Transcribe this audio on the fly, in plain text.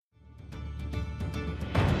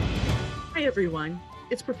Hi, everyone.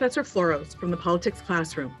 It's Professor Floros from the Politics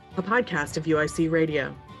Classroom, a podcast of UIC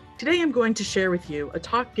Radio. Today, I'm going to share with you a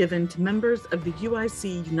talk given to members of the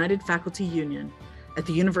UIC United Faculty Union at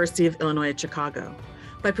the University of Illinois at Chicago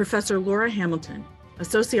by Professor Laura Hamilton, a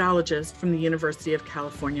sociologist from the University of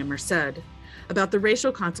California, Merced, about the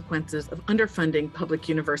racial consequences of underfunding public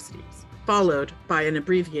universities, followed by an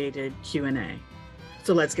abbreviated Q&A.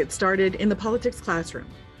 So let's get started in the Politics Classroom,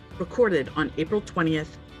 recorded on April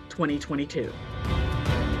 20th, 2022.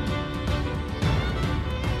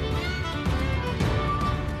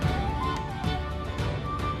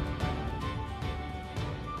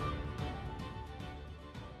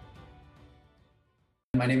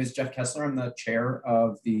 My name is Jeff Kessler. I'm the chair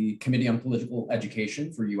of the Committee on Political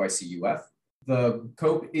Education for UIC-UF. The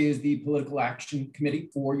COPE is the Political Action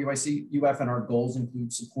Committee for UIC-UF, and our goals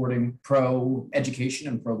include supporting pro-education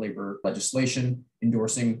and pro-labor legislation,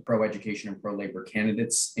 endorsing pro-education and pro-labor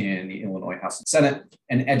candidates in the Illinois House and Senate,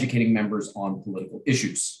 and educating members on political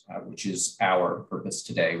issues, which is our purpose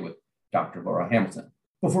today with Dr. Laura Hamilton.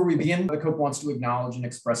 Before we begin, the COPE wants to acknowledge and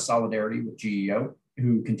express solidarity with GEO,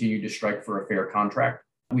 who continue to strike for a fair contract.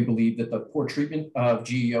 We believe that the poor treatment of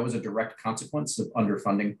GEO is a direct consequence of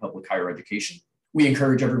underfunding public higher education. We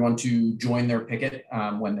encourage everyone to join their picket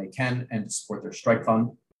when they can and to support their strike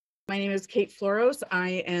fund. My name is Kate Floros.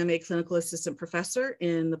 I am a clinical assistant professor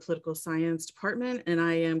in the political science department, and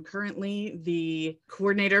I am currently the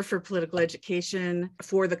coordinator for political education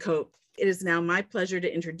for the COPE. It is now my pleasure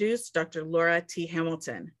to introduce Dr. Laura T.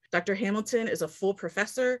 Hamilton. Dr. Hamilton is a full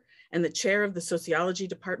professor and the chair of the sociology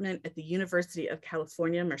department at the University of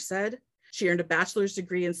California, Merced. She earned a bachelor's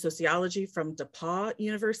degree in sociology from DePauw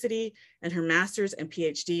University and her master's and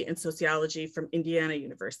PhD in sociology from Indiana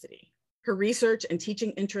University. Her research and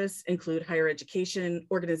teaching interests include higher education,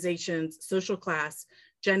 organizations, social class,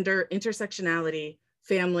 gender, intersectionality,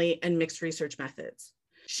 family, and mixed research methods.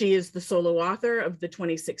 She is the solo author of the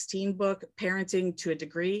 2016 book, Parenting to a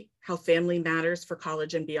Degree: How Family Matters for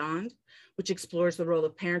College and Beyond, which explores the role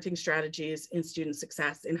of parenting strategies in student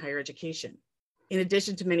success in higher education. In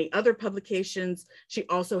addition to many other publications, she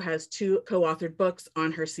also has 2 co-authored books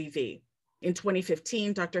on her CV. In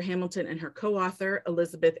 2015, Dr. Hamilton and her co-author,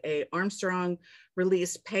 Elizabeth A. Armstrong,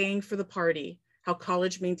 released Paying for the Party: How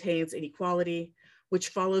College Maintains Inequality, which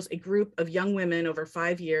follows a group of young women over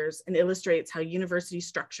 5 years and illustrates how university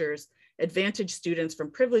structures advantage students from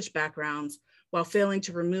privileged backgrounds while failing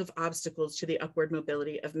to remove obstacles to the upward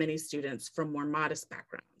mobility of many students from more modest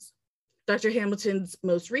backgrounds. Dr. Hamilton's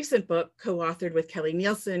most recent book, co-authored with Kelly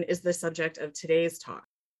Nielsen, is the subject of today's talk.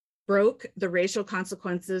 Broke: The Racial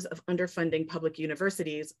Consequences of Underfunding Public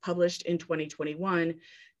Universities, published in 2021,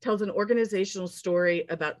 tells an organizational story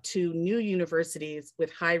about 2 new universities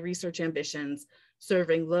with high research ambitions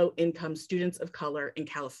serving low-income students of color in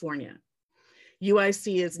California.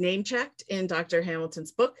 UIC is name-checked in Dr.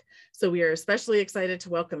 Hamilton's book, so we are especially excited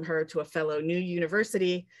to welcome her to a fellow new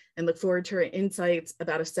university and look forward to her insights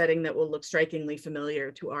about a setting that will look strikingly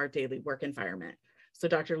familiar to our daily work environment. So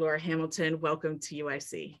Dr. Laura Hamilton, welcome to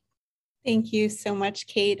UIC. Thank you so much,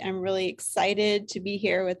 Kate. I'm really excited to be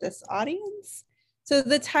here with this audience. So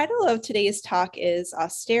the title of today's talk is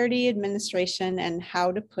Austerity Administration and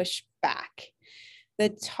How to Push Back. The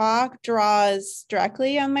talk draws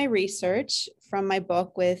directly on my research from my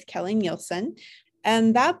book with Kelly Nielsen,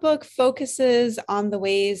 and that book focuses on the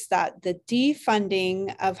ways that the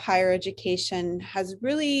defunding of higher education has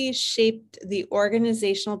really shaped the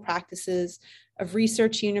organizational practices of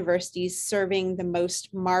research universities serving the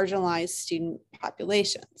most marginalized student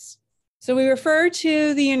populations. So we refer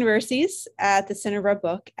to the universities at the center of our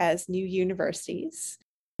book as new universities.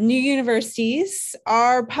 New universities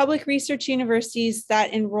are public research universities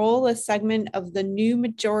that enroll a segment of the new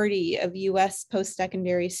majority of U.S.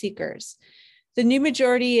 post-secondary seekers. The new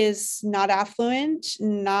majority is not affluent,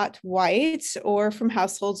 not white, or from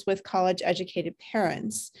households with college-educated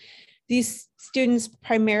parents. These students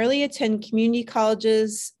primarily attend community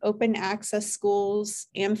colleges, open access schools,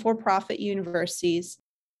 and for-profit universities.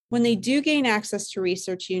 When they do gain access to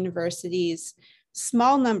research universities,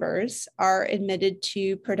 small numbers are admitted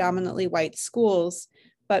to predominantly white schools,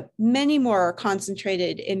 but many more are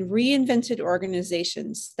concentrated in reinvented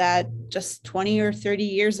organizations that just 20 or 30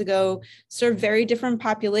 years ago served very different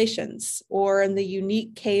populations, or in the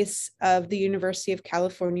unique case of the University of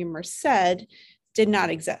California, Merced, did not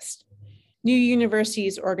exist. New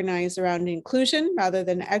universities organize around inclusion rather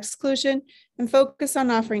than exclusion and focus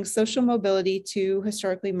on offering social mobility to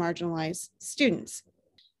historically marginalized students.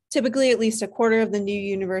 Typically, at least a quarter of the new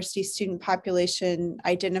university student population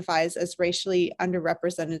identifies as racially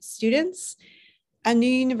underrepresented students. And new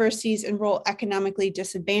universities enroll economically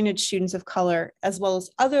disadvantaged students of color, as well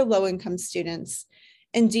as other low-income students.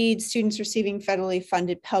 Indeed, students receiving federally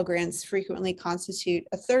funded Pell Grants frequently constitute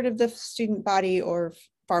a third of the student body or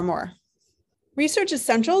far more. Research is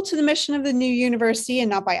central to the mission of the new university and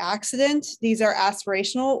not by accident. These are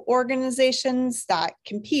aspirational organizations that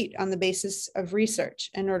compete on the basis of research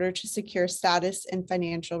in order to secure status and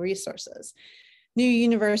financial resources. New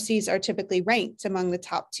universities are typically ranked among the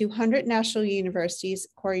top 200 national universities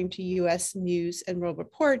according to US News and World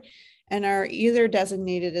Report and are either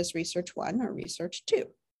designated as Research 1 or Research 2.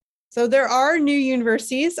 So there are new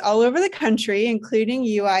universities all over the country, including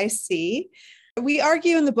UIC. We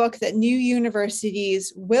argue in the book that new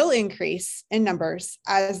universities will increase in numbers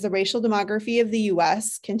as the racial demography of the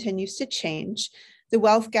US continues to change, the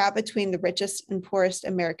wealth gap between the richest and poorest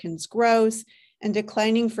Americans grows, and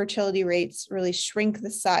declining fertility rates really shrink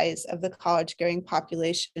the size of the college-going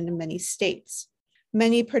population in many states.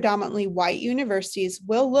 Many predominantly white universities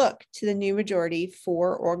will look to the new majority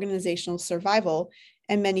for organizational survival,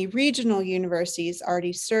 and many regional universities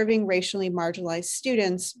already serving racially marginalized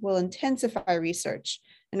students will intensify research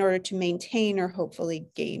in order to maintain or hopefully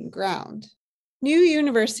gain ground. New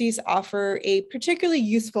universities offer a particularly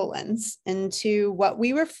useful lens into what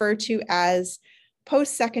we refer to as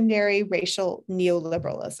post-secondary racial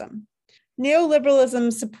neoliberalism.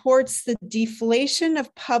 Neoliberalism supports the deflation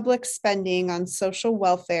of public spending on social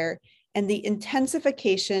welfare and the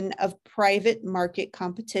intensification of private market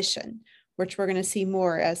competition, which we're going to see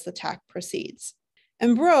more as the talk proceeds.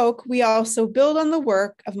 In Broke, we also build on the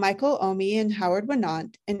work of Michael Omi and Howard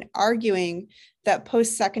Winant in arguing that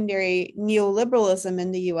post-secondary neoliberalism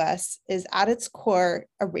in the US is at its core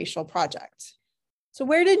a racial project. So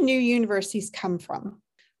where did new universities come from?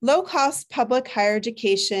 Low-cost public higher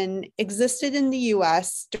education existed in the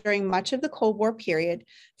US during much of the Cold War period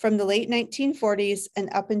from the late 1940s and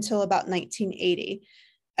up until about 1980.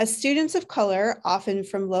 As students of color, often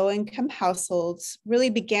from low-income households, really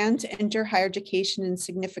began to enter higher education in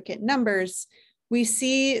significant numbers, we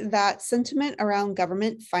see that sentiment around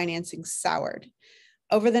government financing soured.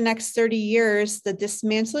 Over the next 30 years, the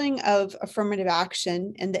dismantling of affirmative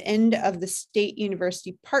action and the end of the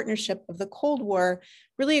state-university partnership of the Cold War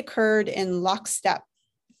really occurred in lockstep.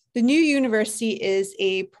 The new university is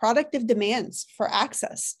a product of demands for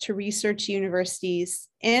access to research universities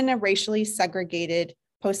in a racially segregated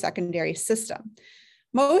post-secondary system.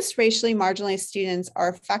 Most racially marginalized students are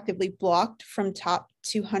effectively blocked from top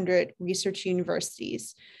 200 research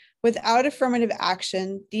universities. Without affirmative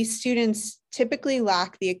action, these students typically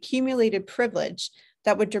lack the accumulated privilege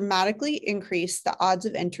that would dramatically increase the odds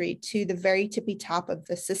of entry to the very tippy top of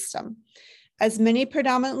the system. As many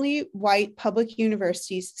predominantly white public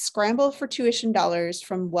universities scramble for tuition dollars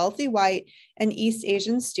from wealthy white and East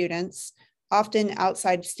Asian students, often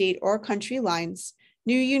outside state or country lines,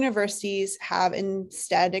 new universities have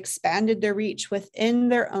instead expanded their reach within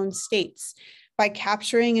their own states. By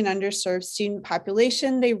capturing an underserved student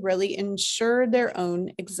population, they really ensure their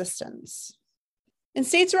own existence. In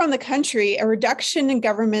states around the country, a reduction in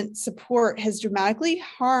government support has dramatically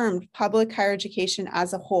harmed public higher education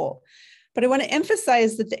as a whole. But I want to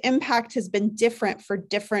emphasize that the impact has been different for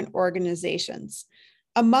different organizations.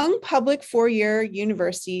 Among public four-year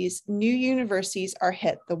universities, new universities are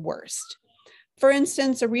hit the worst. For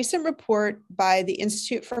instance, a recent report by the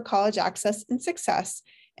Institute for College Access and Success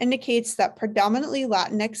indicates that predominantly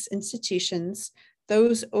Latinx institutions,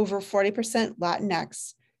 those over 40%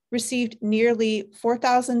 Latinx, received nearly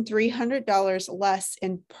 $4,300 less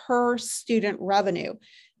in per student revenue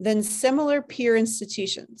than similar peer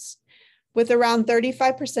institutions. With around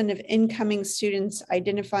 35% of incoming students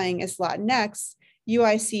identifying as Latinx,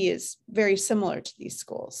 UIC is very similar to these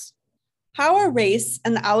schools. How are race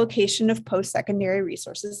and the allocation of post-secondary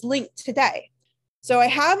resources linked today? So I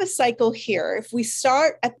have a cycle here. If we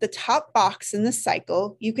start at the top box in the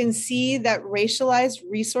cycle, you can see that racialized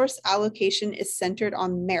resource allocation is centered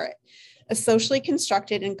on merit, a socially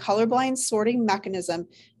constructed and colorblind sorting mechanism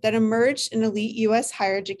that emerged in elite US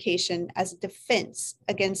higher education as a defense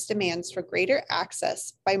against demands for greater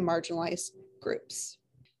access by marginalized groups.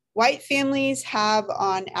 White families have,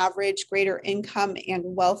 on average, greater income and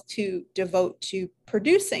wealth to devote to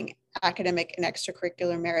producing academic and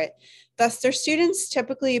extracurricular merit. Thus, their students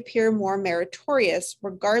typically appear more meritorious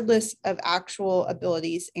regardless of actual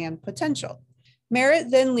abilities and potential.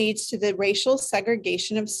 Merit then leads to the racial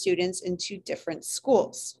segregation of students into different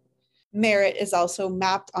schools. Merit is also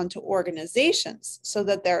mapped onto organizations so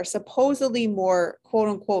that there are supposedly more quote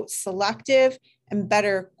unquote selective and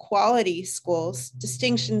better quality schools,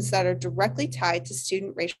 distinctions that are directly tied to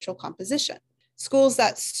student racial composition. Schools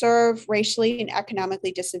that serve racially and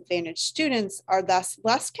economically disadvantaged students are thus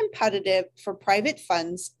less competitive for private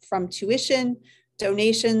funds from tuition,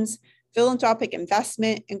 donations, philanthropic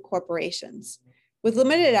investment, and corporations. With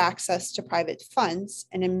limited access to private funds,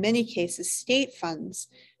 and in many cases state funds,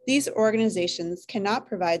 these organizations cannot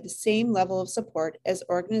provide the same level of support as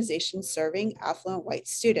organizations serving affluent white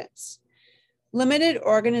students. Limited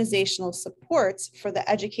organizational supports for the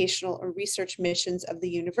educational and research missions of the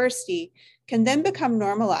university can then become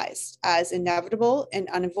normalized as inevitable and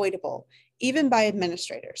unavoidable, even by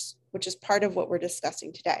administrators, which is part of what we're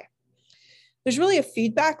discussing today. There's really a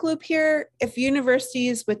feedback loop here. If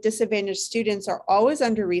universities with disadvantaged students are always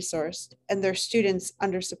under-resourced and their students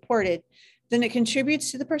under-supported, then it contributes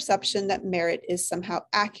to the perception that merit is somehow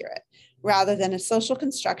accurate, rather than a social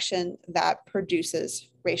construction that produces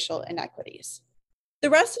racial inequities.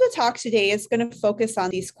 The rest of the talk today is going to focus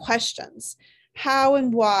on these questions. How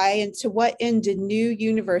and why and to what end did new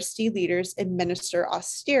university leaders administer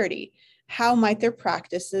austerity? How might their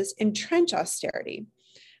practices entrench austerity?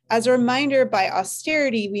 As a reminder, by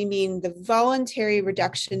austerity, we mean the voluntary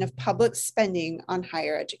reduction of public spending on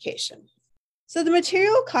higher education. So the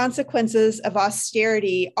material consequences of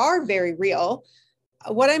austerity are very real.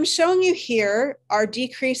 What I'm showing you here are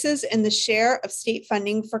decreases in the share of state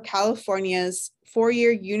funding for California's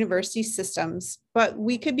four-year university systems, but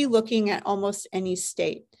we could be looking at almost any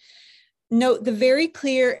state. Note the very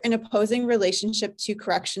clear and opposing relationship to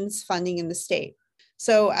corrections funding in the state.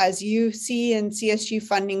 So as UC and CSU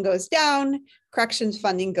funding goes down, corrections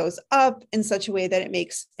funding goes up in such a way that it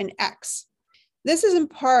makes an X. This is in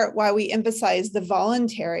part why we emphasize the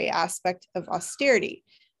voluntary aspect of austerity.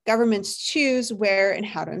 Governments choose where and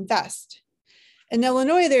how to invest. In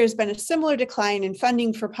Illinois, there has been a similar decline in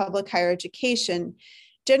funding for public higher education.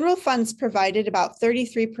 General funds provided about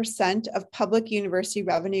 33% of public university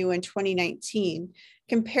revenue in 2019,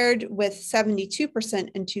 compared with 72%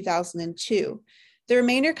 in 2002. The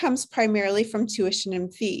remainder comes primarily from tuition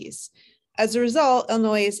and fees. As a result,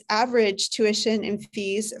 Illinois' average tuition and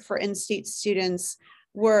fees for in-state students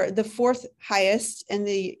were the fourth highest in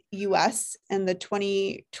the US in the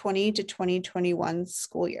 2020 to 2021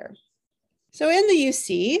 school year. So in the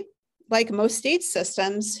UC, like most state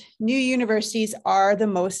systems, new universities are the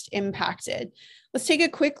most impacted. Let's take a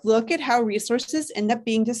quick look at how resources end up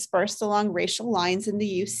being dispersed along racial lines in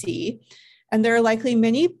the UC. And there are likely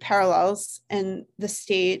many parallels in the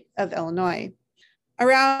state of Illinois.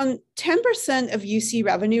 Around 10% of UC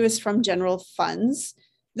revenue is from general funds.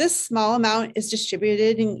 This small amount is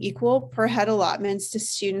distributed in equal per head allotments to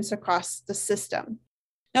students across the system.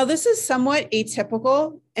 Now, this is somewhat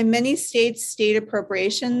atypical. In many states, state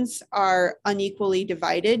appropriations are unequally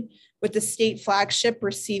divided, with the state flagship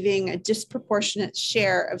receiving a disproportionate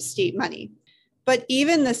share of state money. But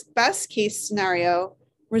even this best case scenario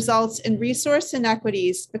results in resource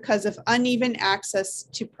inequities because of uneven access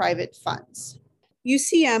to private funds.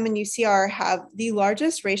 UCM and UCR have the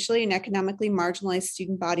largest racially and economically marginalized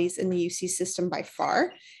student bodies in the UC system by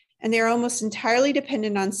far, and they are almost entirely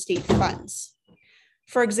dependent on state funds.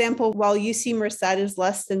 For example, while UC Merced is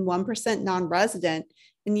less than 1% non-resident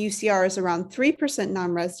and UCR is around 3%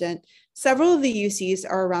 non-resident, several of the UCs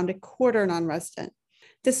are around a quarter non-resident.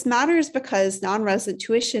 This matters because non-resident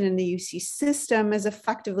tuition in the UC system is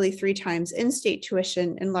effectively 3 times in-state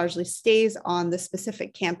tuition and largely stays on the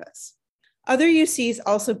specific campus. Other UCs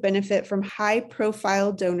also benefit from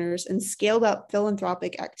high-profile donors and scaled-up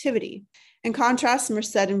philanthropic activity. In contrast,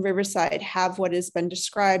 Merced and Riverside have what has been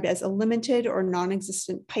described as a limited or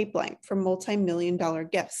non-existent pipeline for multi-million-dollar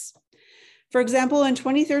gifts. For example, in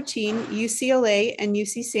 2013, UCLA and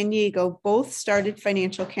UC San Diego both started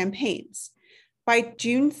financial campaigns. By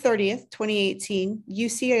June 30th, 2018,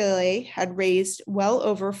 UCLA had raised well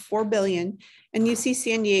over $4 billion and UC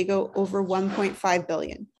San Diego over $1.5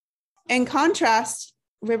 billion. In contrast,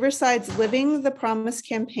 Riverside's Living the Promise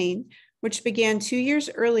campaign, which began 2 years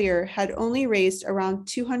earlier, had only raised around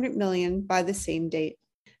 $200 million by the same date.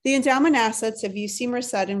 The endowment assets of UC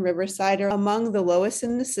Merced and Riverside are among the lowest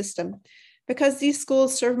in the system. Because these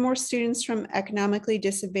schools serve more students from economically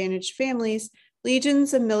disadvantaged families,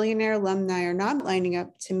 legions of millionaire alumni are not lining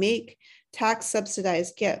up to make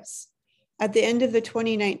tax-subsidized gifts. At the end of the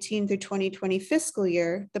 2019 through 2020 fiscal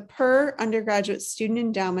year, the per undergraduate student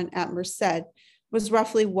endowment at Merced was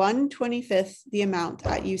roughly 1/25 the amount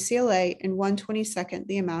at UCLA and 1/22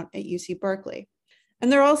 the amount at UC Berkeley.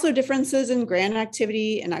 And there are also differences in grant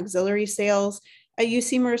activity and auxiliary sales. At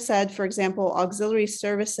UC Merced, for example, auxiliary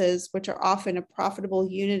services, which are often a profitable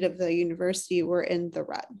unit of the university, were in the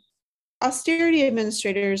red. Austerity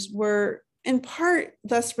administrators were in part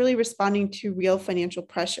thus really responding to real financial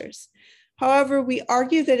pressures. However, we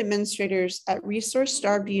argue that administrators at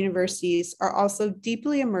resource-starved universities are also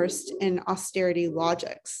deeply immersed in austerity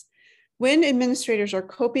logics. When administrators are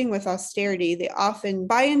coping with austerity, they often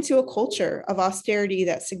buy into a culture of austerity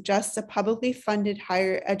that suggests a publicly funded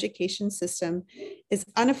higher education system is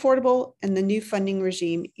unaffordable and the new funding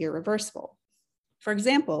regime irreversible. For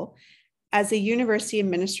example, as a university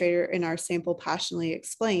administrator in our sample passionately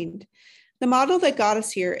explained, the model that got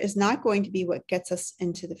us here is not going to be what gets us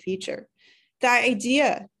into the future. The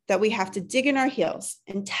idea that we have to dig in our heels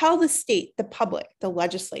and tell the state, the public, the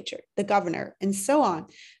legislature, the governor, and so on,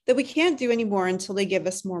 that we can't do any more until they give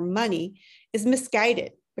us more money is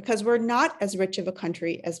misguided because we're not as rich of a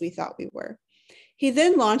country as we thought we were. He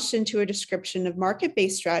then launched into a description of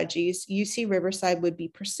market-based strategies UC Riverside would be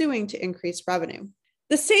pursuing to increase revenue.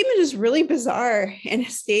 The statement is really bizarre in a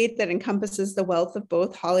state that encompasses the wealth of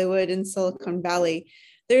both Hollywood and Silicon Valley.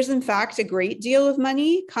 There's in fact a great deal of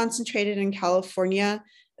money concentrated in California,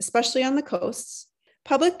 especially on the coasts.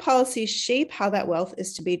 Public policies shape how that wealth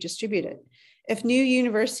is to be distributed. If new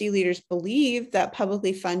university leaders believe that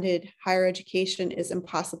publicly funded higher education is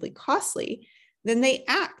impossibly costly, then they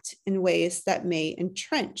act in ways that may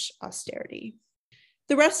entrench austerity.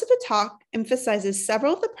 The rest of the talk emphasizes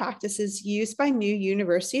several of the practices used by new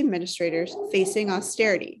university administrators facing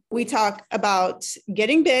austerity. We talk about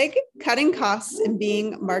getting big, cutting costs, and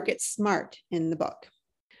being market smart in the book.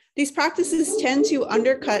 These practices tend to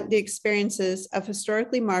undercut the experiences of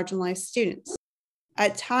historically marginalized students.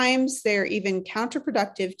 At times, they're even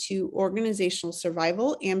counterproductive to organizational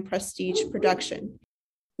survival and prestige production.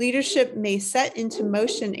 Leadership may set into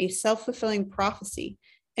motion a self-fulfilling prophecy,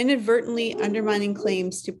 inadvertently undermining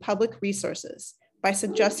claims to public resources by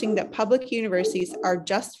suggesting that public universities are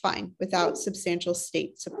just fine without substantial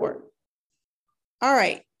state support. All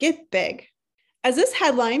right, get big. As this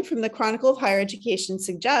headline from the Chronicle of Higher Education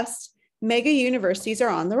suggests, mega universities are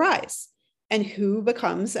on the rise. And who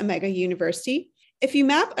becomes a mega university? If you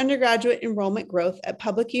map undergraduate enrollment growth at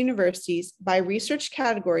public universities by research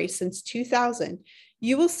category since 2000,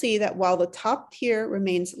 you will see that while the top tier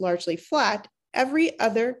remains largely flat, every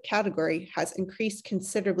other category has increased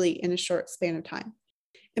considerably in a short span of time.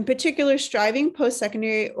 In particular, striving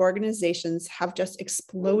post-secondary organizations have just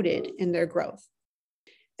exploded in their growth.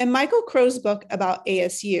 In Michael Crow's book about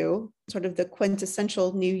ASU, sort of the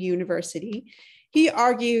quintessential new university, he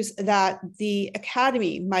argues that the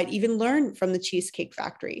academy might even learn from the Cheesecake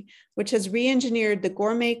Factory, which has re-engineered the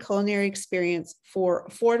gourmet culinary experience for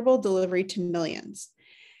affordable delivery to millions.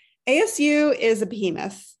 ASU is a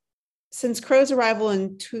behemoth. Since Crow's arrival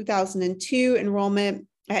in 2002, enrollment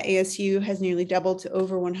at ASU has nearly doubled to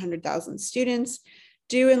over 100,000 students,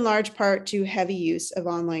 due in large part to heavy use of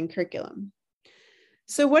online curriculum.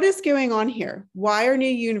 So what is going on here? Why are new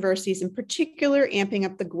universities in particular amping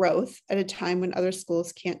up the growth at a time when other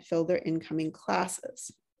schools can't fill their incoming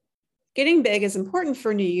classes? Getting big is important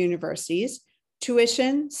for new universities.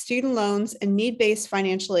 Tuition, student loans, and need-based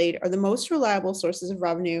financial aid are the most reliable sources of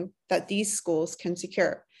revenue that these schools can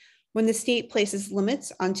secure. When the state places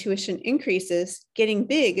limits on tuition increases, getting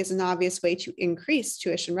big is an obvious way to increase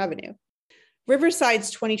tuition revenue.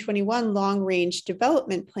 Riverside's 2021 long-range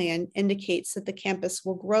development plan indicates that the campus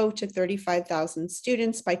will grow to 35,000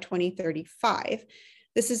 students by 2035.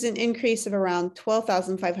 This is an increase of around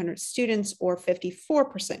 12,500 students or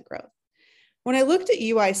 54% growth. When I looked at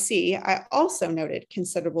UIC, I also noted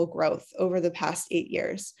considerable growth over the past 8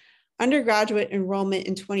 years. Undergraduate enrollment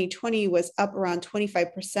in 2020 was up around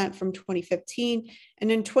 25% from 2015,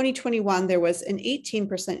 and in 2021, there was an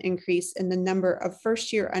 18% increase in the number of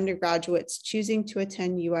first-year undergraduates choosing to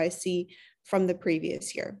attend UIC from the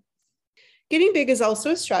previous year. Getting big is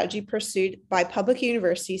also a strategy pursued by public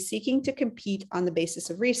universities seeking to compete on the basis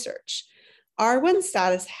of research. R1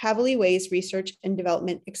 status heavily weighs research and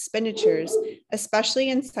development expenditures, especially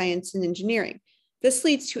in science and engineering. This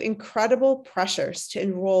leads to incredible pressures to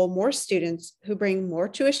enroll more students who bring more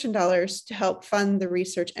tuition dollars to help fund the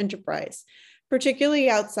research enterprise, particularly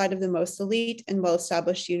outside of the most elite and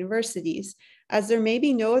well-established universities, as there may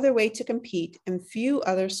be no other way to compete and few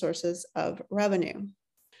other sources of revenue.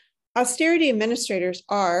 Austerity administrators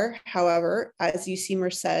are, however, as UC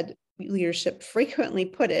Merced leadership frequently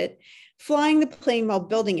put it, flying the plane while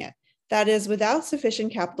building it. That is, without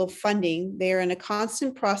sufficient capital funding, they are in a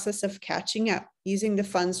constant process of catching up, using the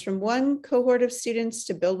funds from one cohort of students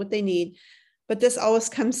to build what they need, but this always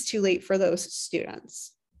comes too late for those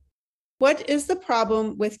students. What is the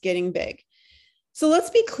problem with getting big? So let's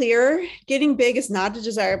be clear, getting big is not a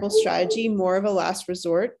desirable strategy, more of a last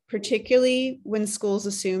resort, particularly when schools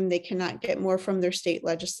assume they cannot get more from their state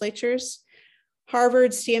legislatures.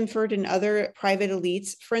 Harvard, Stanford, and other private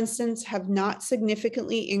elites, for instance, have not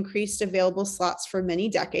significantly increased available slots for many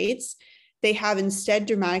decades. They have instead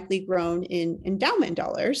dramatically grown in endowment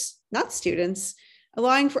dollars, not students,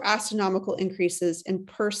 allowing for astronomical increases in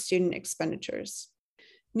per student expenditures.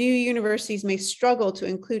 New universities may struggle to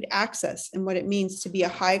include access in what it means to be a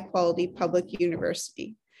high-quality public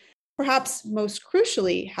university. Perhaps most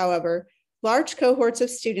crucially, however, large cohorts of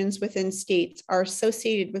students within states are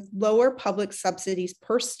associated with lower public subsidies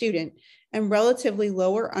per student and relatively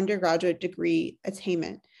lower undergraduate degree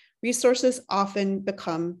attainment. Resources often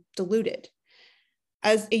become diluted.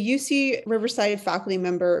 As a UC Riverside faculty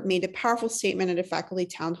member made a powerful statement at a faculty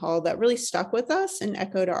town hall that really stuck with us and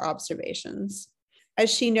echoed our observations. As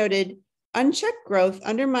she noted, unchecked growth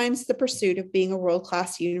undermines the pursuit of being a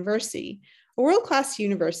world-class university. A world-class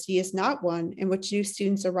university is not one in which new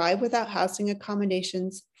students arrive without housing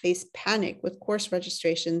accommodations, face panic with course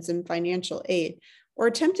registrations and financial aid, or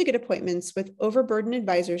attempt to get appointments with overburdened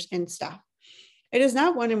advisors and staff. It is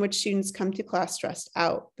not one in which students come to class stressed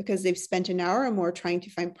out because they've spent an hour or more trying to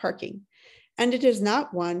find parking. And it is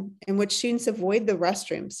not one in which students avoid the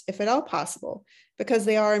restrooms, if at all possible, because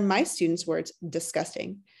they are, in my students' words,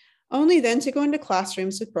 disgusting. Only then to go into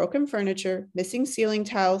classrooms with broken furniture, missing ceiling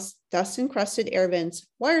tiles, dust-encrusted air vents,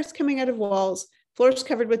 wires coming out of walls, floors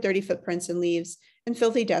covered with dirty footprints and leaves, and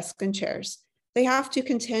filthy desks and chairs. They have to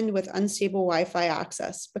contend with unstable Wi-Fi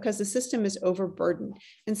access because the system is overburdened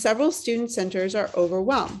and several student centers are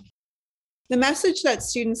overwhelmed. The message that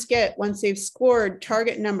students get once they've scored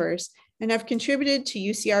target numbers and have contributed to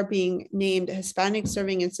UCR being named a Hispanic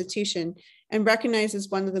serving institution and recognized as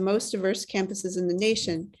one of the most diverse campuses in the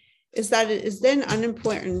nation is that it is then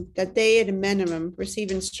unimportant that they, at a minimum, receive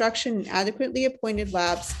instruction in adequately appointed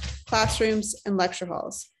labs, classrooms, and lecture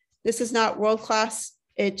halls. This is not world-class,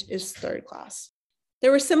 it is third class.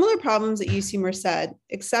 There were similar problems at UC Merced,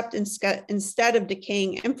 except instead of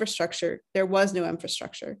decaying infrastructure, there was no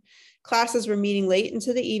infrastructure. Classes were meeting late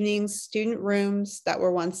into the evenings, student rooms that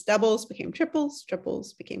were once doubles became triples,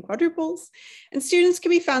 triples became quadruples, and students could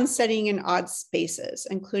be found studying in odd spaces,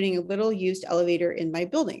 including a little used elevator in my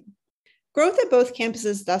building. Growth at both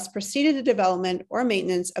campuses thus preceded the development or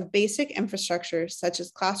maintenance of basic infrastructure such as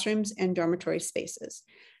classrooms and dormitory spaces.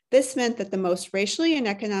 This meant that the most racially and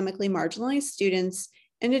economically marginalized students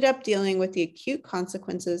ended up dealing with the acute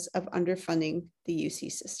consequences of underfunding the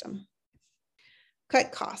UC system.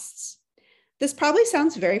 Cut costs. This probably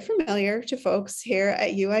sounds very familiar to folks here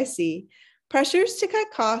at UIC. Pressures to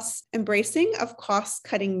cut costs, embracing of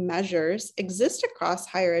cost-cutting measures exist across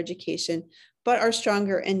higher education, but are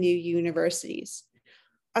stronger in new universities.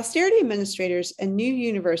 Austerity administrators and new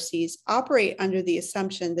universities operate under the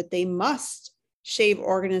assumption that they must shave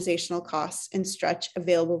organizational costs and stretch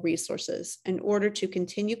available resources in order to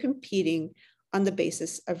continue competing on the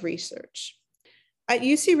basis of research. At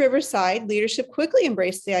UC Riverside, leadership quickly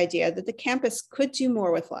embraced the idea that the campus could do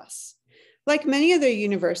more with less. Like many other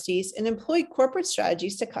universities, it employed corporate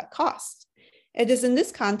strategies to cut costs. It is in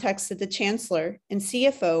this context that the chancellor and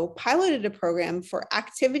CFO piloted a program for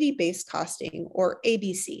activity-based costing, or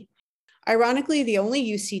ABC. Ironically, the only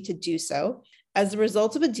UC to do so, as a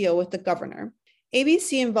result of a deal with the governor.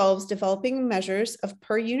 ABC involves developing measures of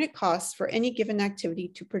per unit costs for any given activity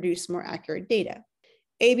to produce more accurate data.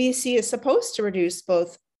 ABC is supposed to reduce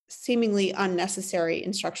both seemingly unnecessary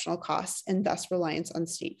instructional costs and thus reliance on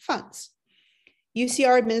state funds.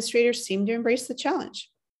 UCR administrators seem to embrace the challenge.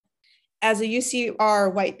 As a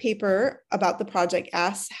UCR white paper about the project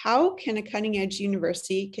asks, how can a cutting-edge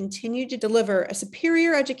university continue to deliver a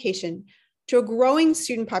superior education to a growing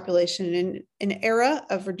student population in an era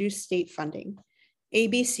of reduced state funding?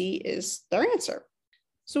 ABC is their answer.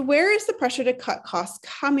 So where is the pressure to cut costs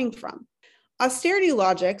coming from? Austerity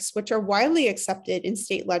logics, which are widely accepted in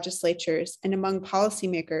state legislatures and among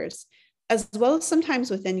policymakers, as well as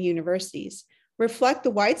sometimes within universities, reflect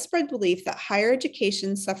the widespread belief that higher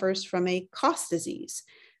education suffers from a cost disease.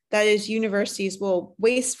 That is, universities will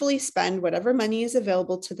wastefully spend whatever money is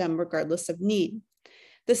available to them regardless of need.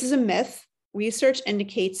 This is a myth. Research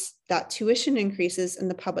indicates that tuition increases in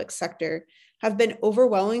the public sector have been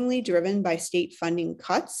overwhelmingly driven by state funding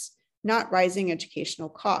cuts, not rising educational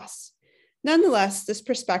costs. Nonetheless, this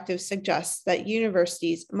perspective suggests that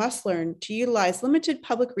universities must learn to utilize limited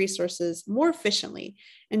public resources more efficiently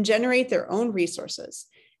and generate their own resources,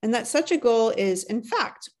 and that such a goal is, in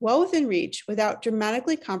fact, well within reach without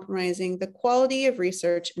dramatically compromising the quality of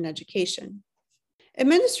research and education.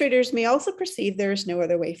 Administrators may also perceive there is no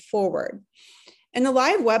other way forward. In the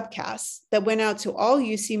live webcast that went out to all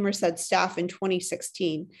UC Merced staff in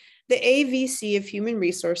 2016, The AVC of Human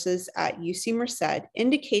Resources at UC Merced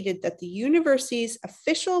indicated that the university's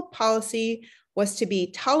official policy was to be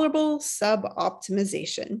tolerable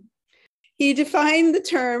sub-optimization. He defined the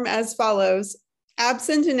term as follows: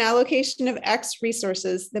 absent an allocation of X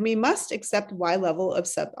resources, then we must accept Y level of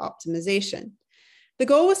sub-optimization. The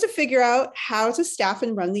goal was to figure out how to staff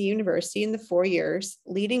and run the university in the 4 years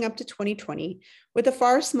leading up to 2020 with a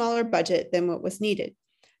far smaller budget than what was needed.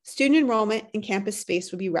 Student enrollment and campus space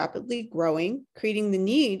would be rapidly growing, creating the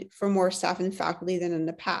need for more staff and faculty than in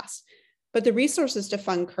the past. But the resources to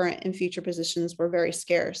fund current and future positions were very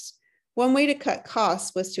scarce. One way to cut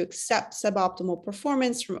costs was to accept suboptimal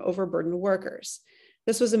performance from overburdened workers.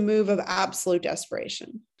 This was a move of absolute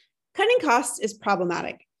desperation. Cutting costs is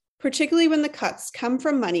problematic, particularly when the cuts come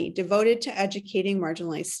from money devoted to educating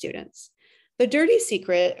marginalized students. The dirty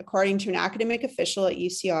secret, according to an academic official at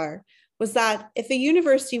UCR, was that if a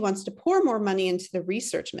university wants to pour more money into the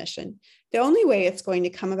research mission, the only way it's going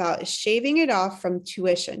to come about is shaving it off from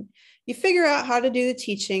tuition. You figure out how to do the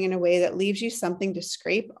teaching in a way that leaves you something to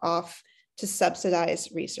scrape off to subsidize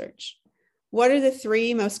research. What are the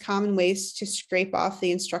 3 most common ways to scrape off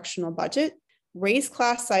the instructional budget? Raise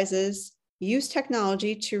class sizes, use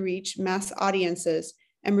technology to reach mass audiences,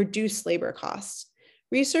 and reduce labor costs.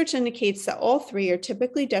 Research indicates that all 3 are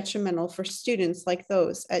typically detrimental for students like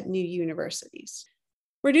those at new universities.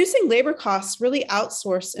 Reducing labor costs really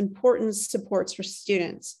outsource important supports for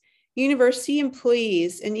students. University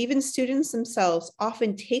employees and even students themselves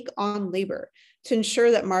often take on labor to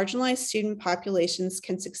ensure that marginalized student populations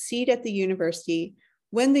can succeed at the university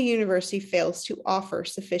when the university fails to offer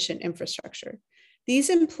sufficient infrastructure. These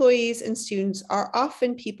employees and students are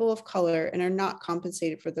often people of color and are not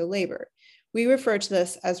compensated for their labor. We refer to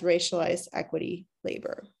this as racialized equity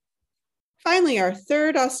labor. Finally, our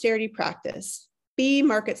 3rd austerity practice, be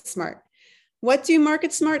market smart. What do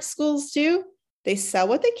market smart schools do? They sell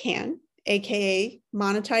what they can, aka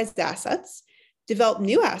monetize assets, develop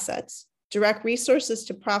new assets, direct resources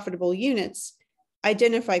to profitable units,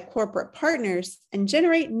 identify corporate partners, and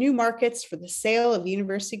generate new markets for the sale of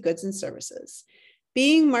university goods and services.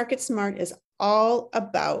 Being market smart is all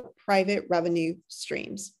about private revenue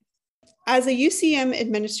streams. As a UCM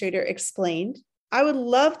administrator explained, I would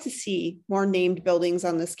love to see more named buildings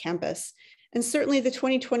on this campus, and certainly the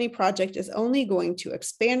 2020 project is only going to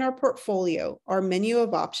expand our portfolio, our menu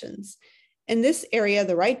of options. In this area,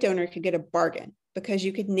 the right donor could get a bargain because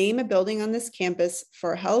you could name a building on this campus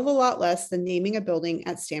for a hell of a lot less than naming a building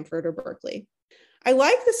at Stanford or Berkeley. I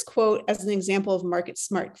like this quote as an example of market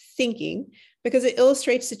smart thinking because it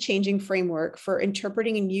illustrates the changing framework for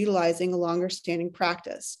interpreting and utilizing a longer standing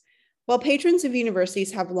practice. While patrons of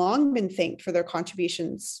universities have long been thanked for their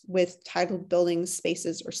contributions with titled buildings,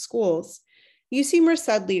 spaces, or schools, UC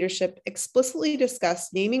Merced leadership explicitly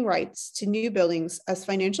discussed naming rights to new buildings as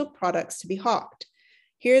financial products to be hawked.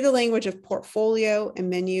 Here, the language of portfolio and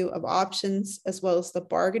menu of options, as well as the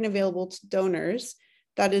bargain available to donors,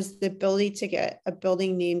 that is the ability to get a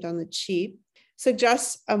building named on the cheap,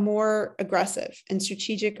 suggests a more aggressive and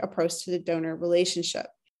strategic approach to the donor relationship.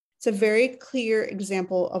 It's a very clear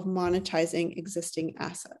example of monetizing existing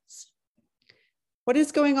assets. What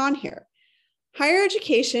is going on here? Higher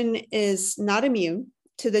education is not immune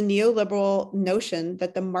to the neoliberal notion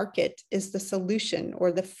that the market is the solution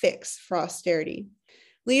or the fix for austerity.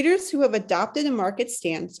 Leaders who have adopted a market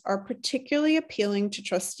stance are particularly appealing to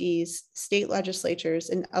trustees, state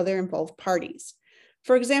legislatures, and other involved parties.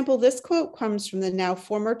 For example, this quote comes from the now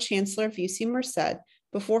former chancellor of UC Merced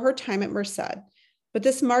before her time at Merced. But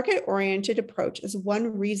this market-oriented approach is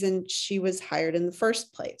one reason she was hired in the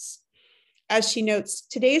first place. As she notes,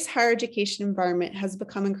 today's higher education environment has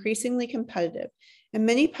become increasingly competitive, and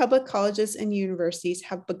many public colleges and universities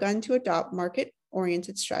have begun to adopt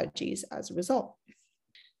market-oriented strategies as a result.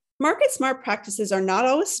 Market smart practices are not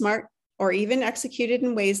always smart or even executed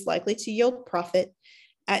in ways likely to yield profit.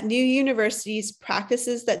 At new universities,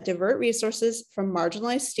 practices that divert resources from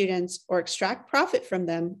marginalized students or extract profit from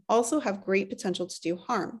them also have great potential to do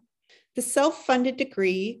harm. The self-funded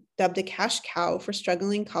degree, dubbed a cash cow for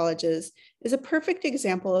struggling colleges, is a perfect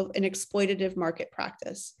example of an exploitative market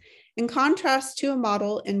practice. In contrast to a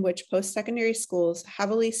model in which post-secondary schools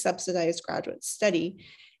heavily subsidize graduate study,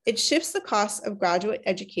 it shifts the cost of graduate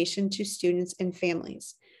education to students and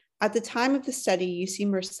families. At the time of the study, UC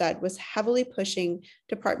Merced was heavily pushing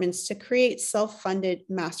departments to create self-funded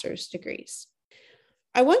master's degrees.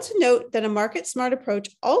 I want to note that a market smart approach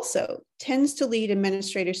also tends to lead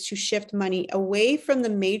administrators to shift money away from the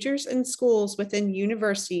majors and schools within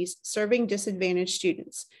universities serving disadvantaged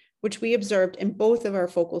students, which we observed in both of our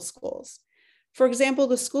focal schools. For example,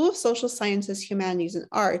 the School of Social Sciences, Humanities, and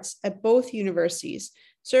Arts at both universities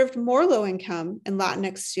served more low-income and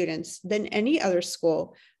Latinx students than any other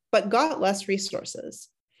school, but got less resources.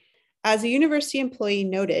 As a university employee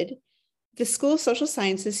noted, the School of Social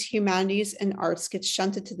Sciences, Humanities, and Arts gets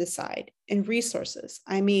shunted to the side in resources.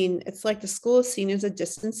 I mean, it's like the school is seen as a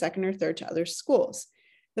distant second or third to other schools.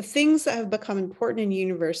 The things that have become important in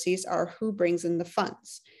universities are who brings in the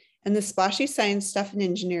funds, and the splashy science stuff and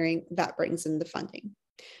engineering that brings in the funding.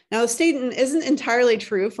 Now, the statement isn't entirely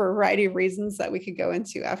true for a variety of reasons that we could go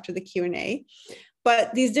into after the Q&A,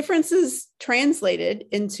 but these differences translated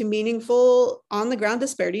into meaningful on-the-ground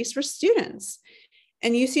disparities for students.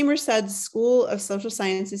 In UC Merced's School of Social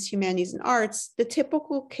Sciences, Humanities, and Arts, the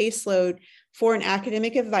typical caseload for an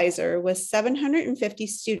academic advisor was 750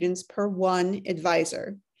 students per one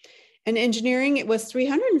advisor. In engineering, it was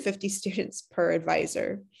 350 students per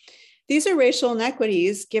advisor. These are racial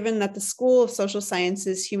inequities, given that the School of Social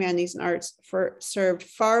Sciences, Humanities, and Arts served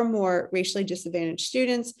far more racially disadvantaged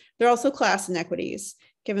students. There are also class inequities,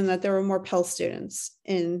 given that there were more Pell students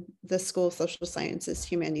in the School of Social Sciences,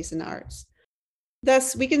 Humanities, and Arts.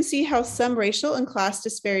 Thus, we can see how some racial and class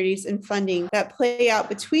disparities in funding that play out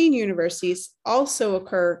between universities also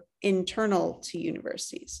occur internal to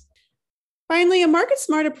universities. Finally, a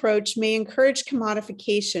market-smart approach may encourage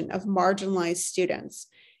commodification of marginalized students.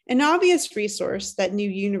 An obvious resource that new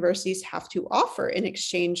universities have to offer in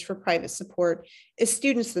exchange for private support is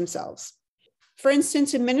students themselves. For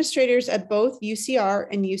instance, administrators at both UCR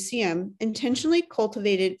and UCM intentionally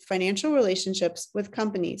cultivated financial relationships with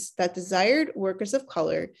companies that desired workers of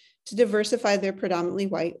color to diversify their predominantly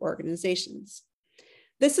white organizations.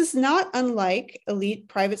 This is not unlike elite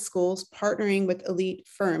private schools partnering with elite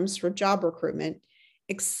firms for job recruitment,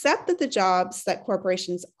 except that the jobs that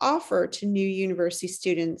corporations offer to new university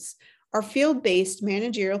students are field-based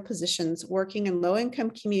managerial positions working in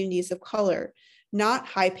low-income communities of color, not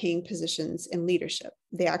high-paying positions in leadership.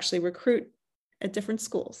 They actually recruit at different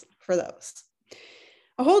schools for those.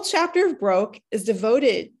 A whole chapter of Broke is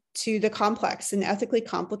devoted to the complex and ethically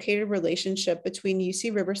complicated relationship between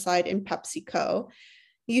UC Riverside and PepsiCo.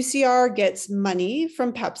 UCR gets money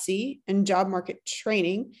from Pepsi and job market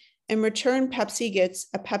training. In return, Pepsi gets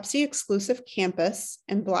a Pepsi-exclusive campus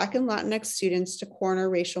and Black and Latinx students to corner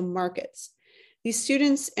racial markets. These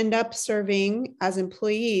students end up serving as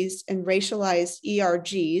employees in racialized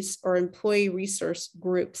ERGs, or employee resource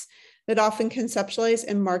groups, that often conceptualize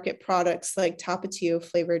and market products like Tapatio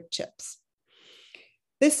flavored chips.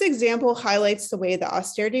 This example highlights the way that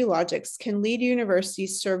austerity logics can lead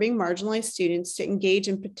universities serving marginalized students to engage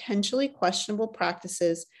in potentially questionable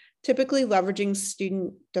practices, typically leveraging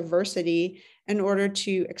student diversity in order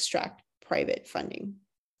to extract private funding.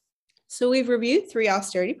 So we've reviewed 3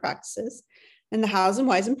 austerity practices and the hows and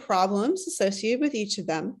whys and problems associated with each of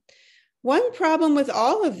them. One problem with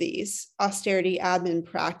all of these austerity admin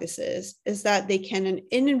practices is that they can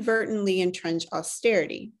inadvertently entrench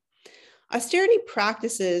austerity. Austerity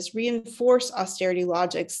practices reinforce austerity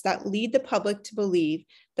logics that lead the public to believe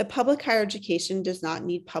that public higher education does not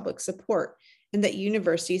need public support and that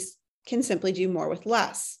universities can simply do more with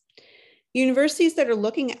less. Universities that are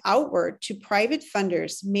looking outward to private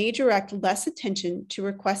funders may direct less attention to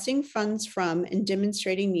requesting funds from and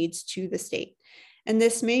demonstrating needs to the state. And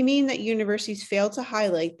this may mean that universities fail to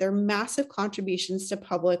highlight their massive contributions to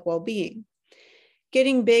public well-being.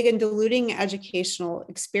 Getting big and diluting educational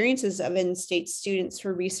experiences of in-state students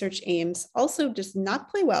for research aims also does not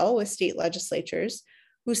play well with state legislatures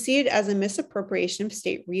who see it as a misappropriation of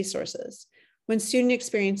state resources. When student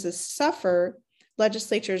experiences suffer,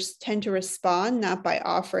 legislatures tend to respond not by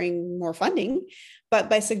offering more funding, but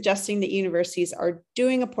by suggesting that universities are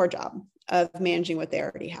doing a poor job of managing what they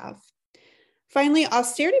already have. Finally,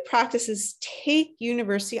 austerity practices take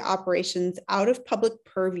university operations out of public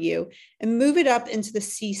purview and move it up into the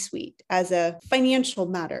C-suite as a financial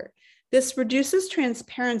matter. This reduces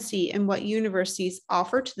transparency in what universities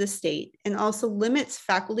offer to the state and also limits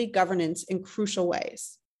faculty governance in crucial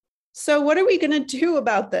ways. So what are we going to do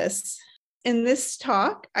about this? In this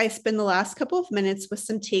talk, I spend the last couple of minutes with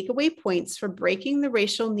some takeaway points for breaking the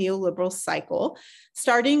racial neoliberal cycle,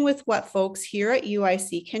 starting with what folks here at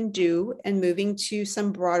UIC can do and moving to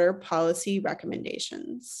some broader policy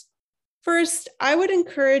recommendations. First, I would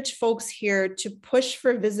encourage folks here to push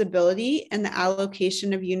for visibility and the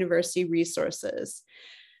allocation of university resources.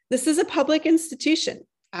 This is a public institution.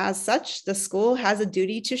 As such, the school has a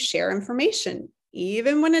duty to share information,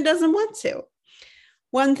 even when it doesn't want to.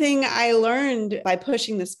 One thing I learned by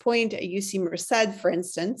pushing this point at UC Merced, for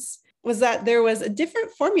instance, was that there was a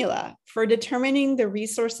different formula for determining the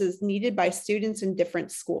resources needed by students in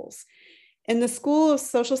different schools. In the School of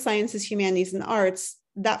Social Sciences, Humanities, and Arts,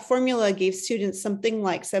 that formula gave students something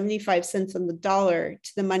like 75 cents on the dollar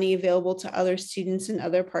to the money available to other students in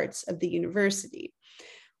other parts of the university,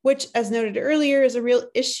 which, as noted earlier, is a real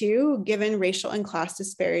issue given racial and class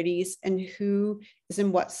disparities and who is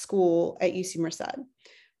in what school at UC Merced.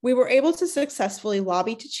 We were able to successfully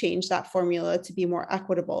lobby to change that formula to be more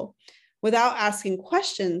equitable. Without asking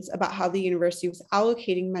questions about how the university was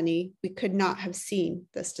allocating money, we could not have seen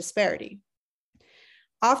this disparity.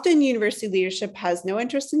 Often, university leadership has no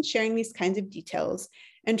interest in sharing these kinds of details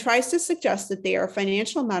and tries to suggest that they are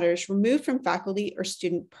financial matters removed from faculty or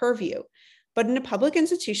student purview. But in a public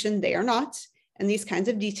institution, they are not, and these kinds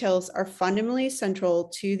of details are fundamentally central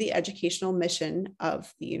to the educational mission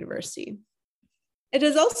of the university. It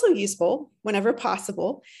is also useful, whenever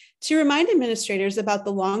possible, to remind administrators about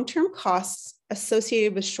the long-term costs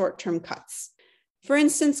associated with short-term cuts. For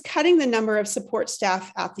instance, cutting the number of support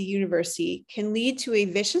staff at the university can lead to a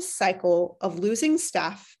vicious cycle of losing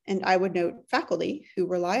staff, and I would note faculty who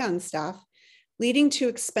rely on staff, leading to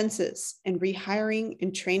expenses in rehiring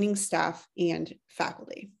and training staff and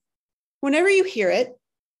faculty. Whenever you hear it,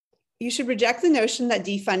 you should reject the notion that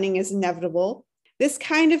defunding is inevitable. This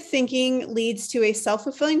kind of thinking leads to a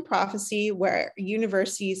self-fulfilling prophecy where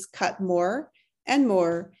universities cut more and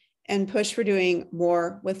push for doing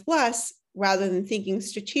more with less, rather than thinking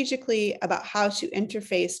strategically about how to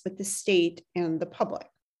interface with the state and the public.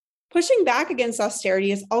 Pushing back against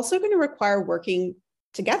austerity is also going to require working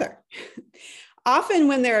together. Often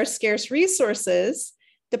when there are scarce resources,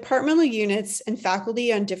 departmental units and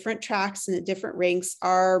faculty on different tracks and at different ranks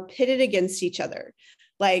are pitted against each other.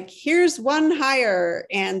 Like, here's one hire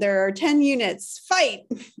and there are 10 units, fight.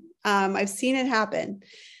 I've seen it happen.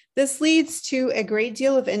 This leads to a great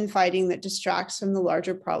deal of infighting that distracts from the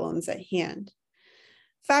larger problems at hand.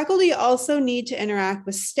 Faculty also need to interact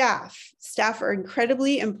with staff. Staff are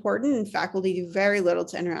incredibly important, and faculty do very little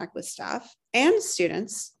to interact with staff and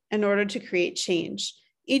students in order to create change.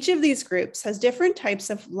 Each of these groups has different types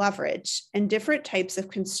of leverage and different types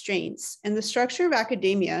of constraints, and the structure of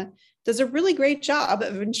academia does a really great job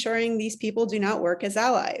of ensuring these people do not work as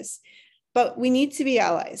allies. But we need to be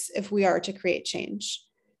allies if we are to create change.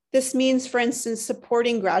 This means, for instance,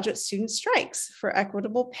 supporting graduate student strikes for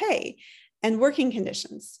equitable pay and working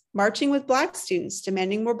conditions, marching with Black students,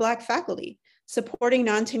 demanding more Black faculty, supporting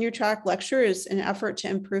non-tenure track lecturers in an effort to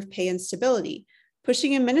improve pay and stability,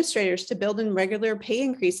 pushing administrators to build in regular pay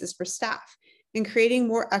increases for staff, and creating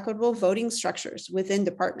more equitable voting structures within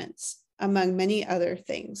departments, among many other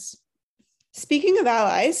things. Speaking of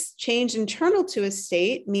allies, change internal to a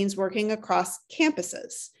state means working across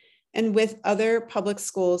campuses and with other public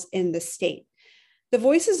schools in the state. The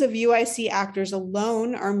voices of UIC actors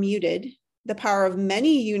alone are muted. The power of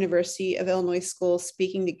many University of Illinois schools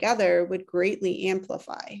speaking together would greatly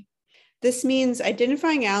amplify. This means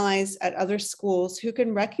identifying allies at other schools who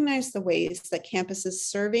can recognize the ways that campuses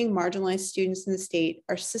serving marginalized students in the state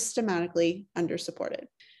are systematically undersupported.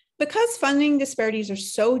 Because funding disparities are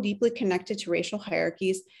so deeply connected to racial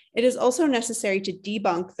hierarchies, it is also necessary to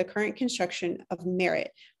debunk the current construction of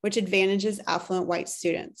merit, which advantages affluent white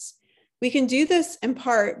students. We can do this in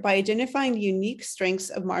part by identifying the unique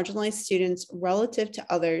strengths of marginalized students relative to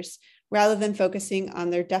others, rather than focusing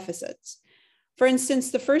on their deficits. For instance,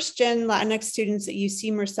 the first-gen Latinx students at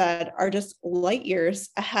UC Merced are just light years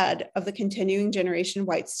ahead of the continuing generation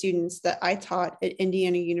white students that I taught at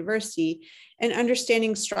Indiana University in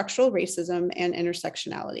understanding structural racism and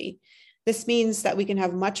intersectionality. This means that we can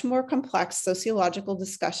have much more complex sociological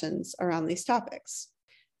discussions around these topics.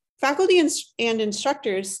 Faculty and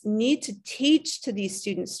instructors need to teach to these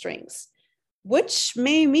students' strengths, which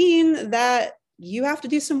may mean that you have to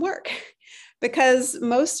do some work. Because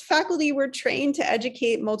most faculty were trained to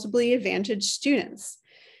educate multiply advantaged students.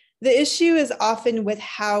 The issue is often with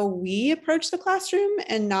how we approach the classroom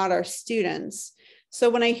and not our students.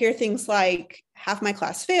 So when I hear things like half my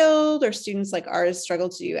class failed or students like ours struggle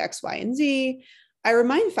to do X, Y, and Z, I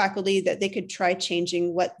remind faculty that they could try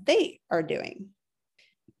changing what they are doing.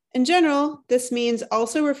 In general, this means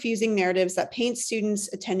also refusing narratives that paint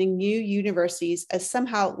students attending new universities as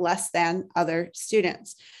somehow less than other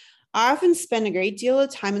students. I often spend a great deal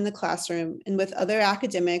of time in the classroom and with other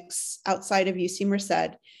academics outside of UC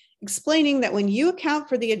Merced, explaining that when you account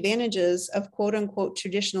for the advantages of quote unquote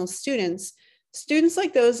traditional students, students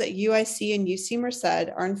like those at UIC and UC Merced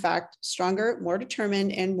are in fact stronger, more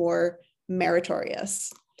determined, and more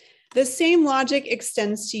meritorious. The same logic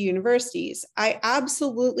extends to universities. I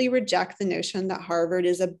absolutely reject the notion that Harvard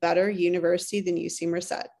is a better university than UC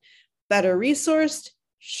Merced. Better resourced?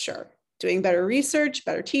 Sure. Doing better research,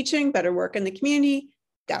 better teaching, better work in the community?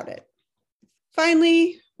 Doubt it.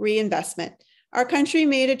 Finally, reinvestment. Our country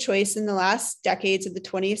made a choice in the last decades of the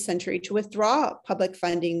 20th century to withdraw public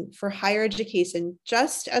funding for higher education,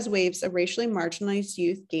 just as waves of racially marginalized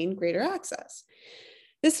youth gained greater access.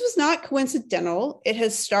 This was not coincidental. It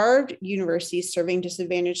has starved universities serving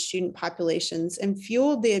disadvantaged student populations and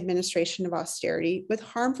fueled the administration of austerity with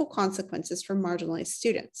harmful consequences for marginalized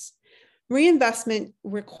students. Reinvestment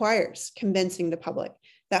requires convincing the public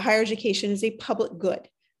that higher education is a public good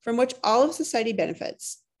from which all of society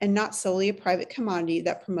benefits and not solely a private commodity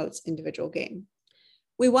that promotes individual gain.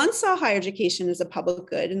 We once saw higher education as a public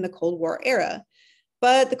good in the Cold War era,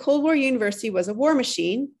 but the Cold War university was a war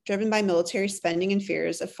machine driven by military spending and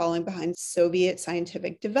fears of falling behind Soviet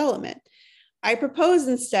scientific development. I propose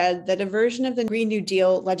instead that a version of the Green New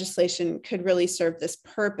Deal legislation could really serve this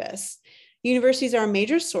purpose. Universities are a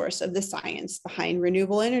major source of the science behind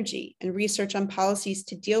renewable energy and research on policies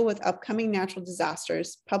to deal with upcoming natural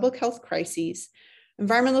disasters, public health crises,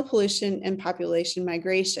 environmental pollution, and population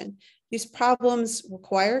migration. These problems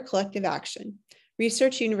require collective action.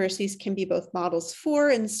 Research universities can be both models for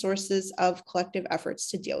and sources of collective efforts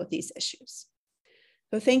to deal with these issues.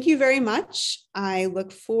 So thank you very much. I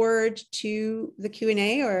look forward to the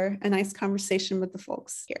Q&A or a nice conversation with the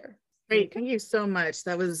folks here. Great, thank you so much.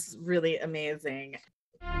 That was really amazing.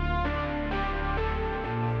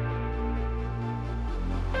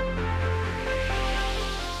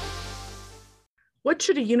 What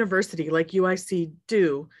should a university like UIC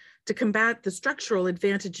do to combat the structural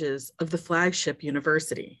advantages of the flagship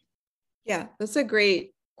university? Yeah, that's a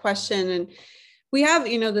great question. And we have,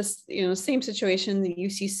 this, same situation in the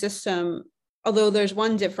UC system, although there's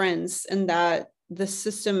one difference in that the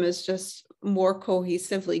system is just more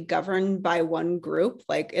cohesively governed by one group.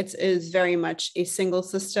 Like it is very much a single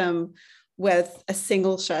system with a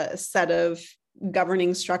single set of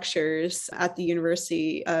governing structures at the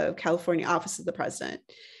University of California Office of the President,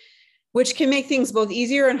 which can make things both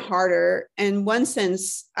easier and harder. In one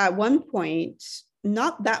sense, at one point,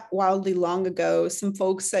 not that wildly long ago, some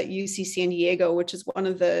folks at UC San Diego, which is one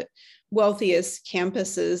of the wealthiest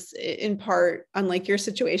campuses, in part, unlike your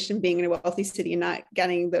situation being in a wealthy city and not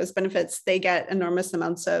getting those benefits, they get enormous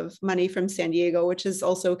amounts of money from San Diego, which is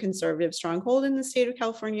also a conservative stronghold in the state of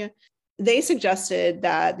California. They suggested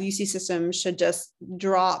that the UC system should just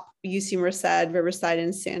drop UC Merced, Riverside,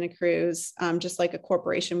 and Santa Cruz, just like a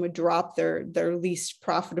corporation would drop their least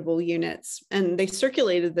profitable units. And they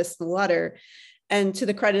circulated this in the letter. And to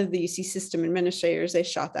the credit of the UC system administrators, they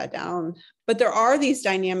shot that down. But there are these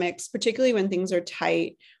dynamics, particularly when things are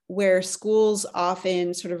tight, where schools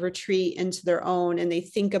often sort of retreat into their own and they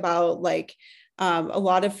think about a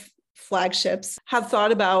lot of flagships have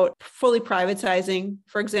thought about fully privatizing,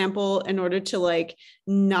 for example, in order to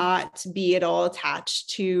not be at all attached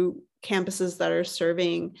to campuses that are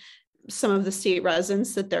serving some of the state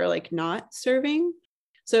residents that they're not serving.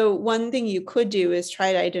 So one thing you could do is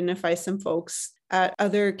try to identify some folks at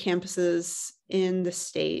other campuses in the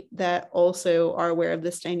state that also are aware of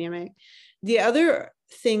this dynamic. The other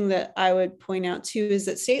thing that I would point out too is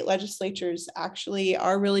that state legislatures actually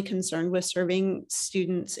are really concerned with serving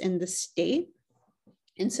students in the state.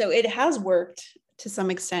 And so it has worked to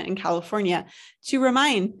some extent in California to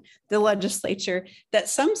remind the legislature that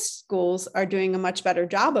some schools are doing a much better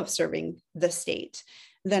job of serving the state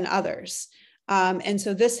than others. And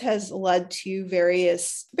so this has led to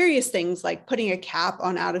various things like putting a cap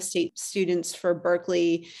on out-of-state students for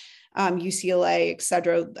Berkeley, UCLA, et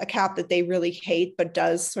cetera, a cap that they really hate, but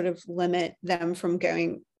does sort of limit them from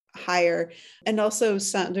going higher. And also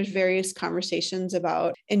there's various conversations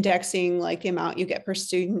about indexing the amount you get per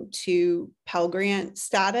student to Pell Grant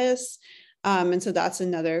status. And so that's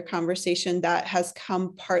another conversation that has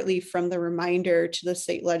come partly from the reminder to the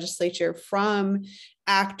state legislature from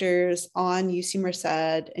actors on UC Merced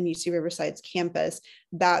and UC Riverside's campus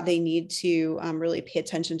that they need to really pay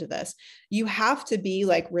attention to this. You have to be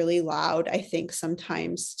really really I think,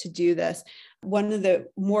 sometimes to do this. One of the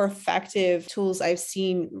more effective tools I've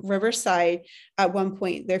seen, Riverside, at one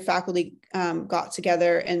point, their faculty got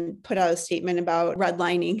together and put out a statement about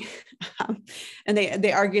redlining. And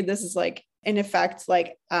they argued this is in effect,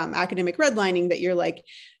 academic redlining, that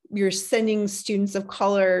you're sending students of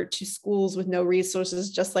color to schools with no resources,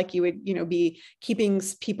 just like you would, be keeping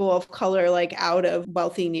people of color out of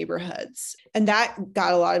wealthy neighborhoods. And that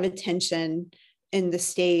got a lot of attention in the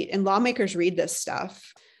state, and lawmakers read this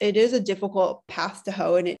stuff. It is a difficult path to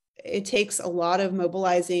hoe, and it takes a lot of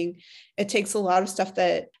mobilizing. It takes a lot of stuff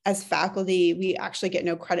that as faculty, we actually get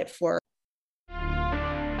no credit for.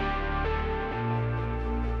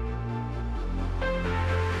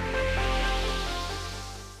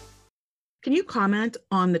 Can you comment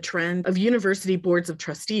on the trend of university boards of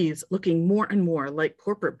trustees looking more and more like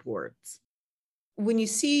corporate boards? When you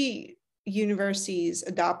see universities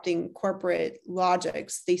adopting corporate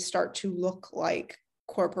logics, they start to look like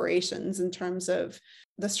corporations in terms of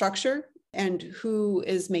the structure and who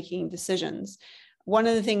is making decisions. One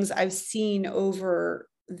of the things I've seen over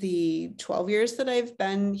the 12 years that I've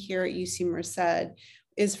been here at UC Merced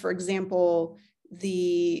is, for example,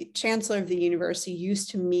 the chancellor of the university used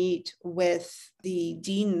to meet with the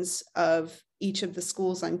deans of each of the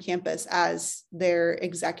schools on campus as their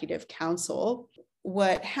executive council.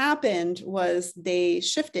 What happened was they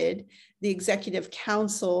shifted. The executive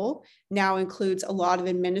council now includes a lot of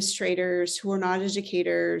administrators who are not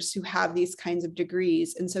educators, who have these kinds of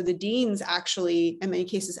degrees. And so the deans actually, in many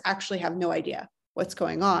cases, actually have no idea what's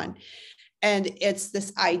going on. And it's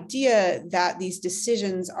this idea that these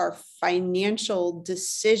decisions are financial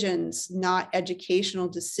decisions, not educational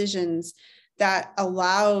decisions, that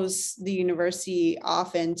allows the university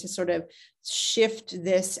often to sort of shift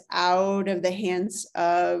this out of the hands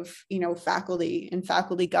of, faculty and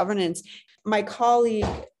faculty governance. My colleague,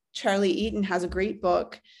 Charlie Eaton, has a great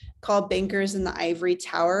book called Bankers in the Ivory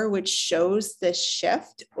Tower, which shows this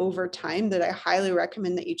shift over time that I highly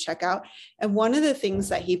recommend that you check out. And one of the things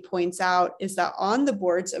that he points out is that on the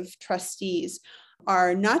boards of trustees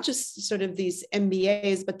are not just sort of these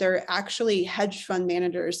MBAs, but they're actually hedge fund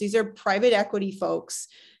managers. These are private equity folks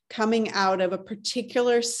coming out of a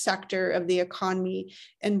particular sector of the economy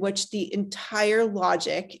in which the entire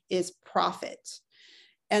logic is profit.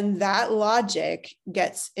 And that logic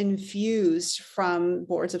gets infused from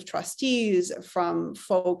boards of trustees, from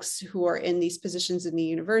folks who are in these positions in the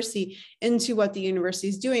university, into what the university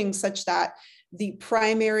is doing, such that the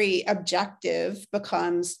primary objective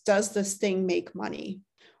becomes, does this thing make money?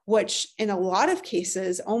 Which in a lot of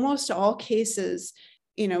cases, almost all cases,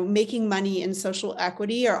 making money and social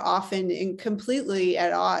equity are often completely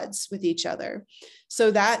at odds with each other.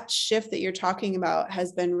 So that shift that you're talking about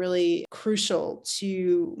has been really crucial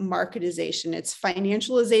to marketization. It's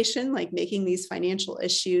financialization, like making these financial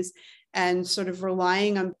issues and sort of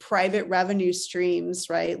relying on private revenue streams,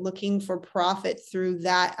 right? Looking for profit through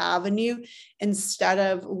that avenue instead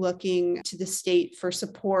of looking to the state for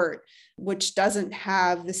support, which doesn't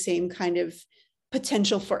have the same kind of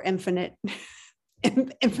potential for infinite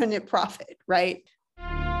profit, right?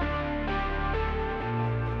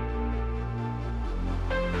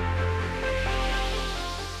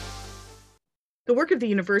 The work of the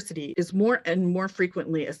university is more and more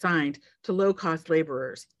frequently assigned to low-cost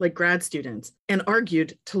laborers, like grad students, and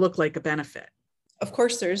argued to look like a benefit. Of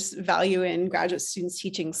course, there's value in graduate students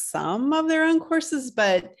teaching some of their own courses,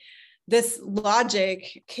 but this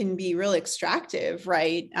logic can be really extractive,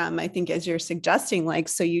 right? I think as you're suggesting,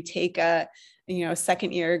 so you take a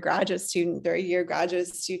second year graduate student, third year graduate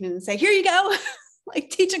student and say, here you go,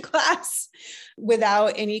 teach a class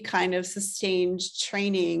without any kind of sustained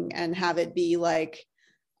training and have it be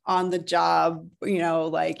on the job,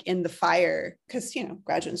 in the fire, because,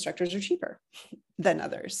 graduate instructors are cheaper than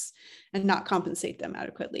others and not compensate them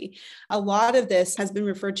adequately. A lot of this has been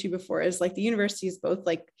referred to before as the university is both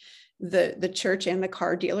the church and the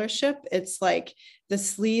car dealership. It's the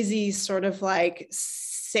sleazy sort of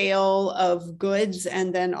sale of goods,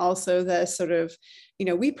 and then also the sort of,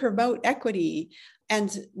 we promote equity.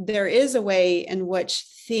 And there is a way in which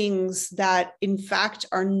things that in fact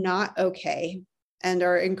are not okay and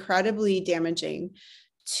are incredibly damaging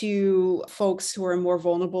to folks who are in more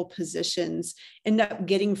vulnerable positions end up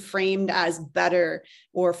getting framed as better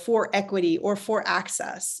or for equity or for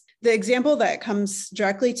access. The example that comes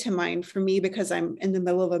directly to mind for me, because I'm in the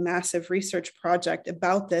middle of a massive research project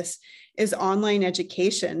about this, is online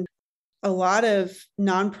education. A lot of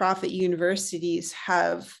nonprofit universities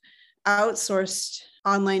have outsourced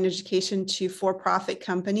online education to for-profit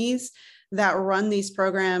companies that run these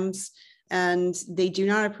programs, and they do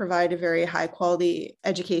not provide a very high quality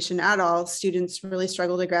education at all. Students really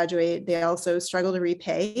struggle to graduate. They also struggle to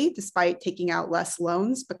repay despite taking out less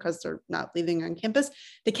loans because they're not living on campus.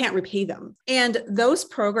 They can't repay them. And those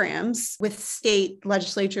programs with state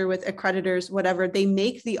legislature, with accreditors, whatever, they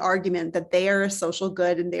make the argument that they are a social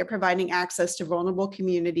good and they're providing access to vulnerable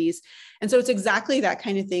communities. And so it's exactly that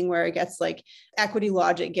kind of thing where it gets equity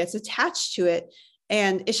logic gets attached to it.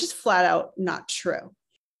 And it's just flat out not true.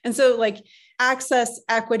 And so access,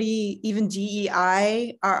 equity, even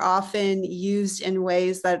DEI are often used in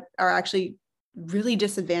ways that are actually really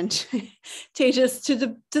disadvantageous to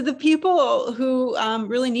the people who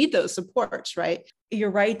really need those supports, right? You're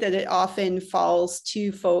right that it often falls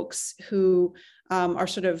to folks who are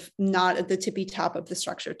sort of not at the tippy top of the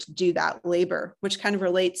structure to do that labor, which kind of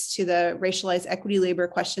relates to the racialized equity labor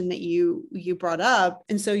question that you brought up.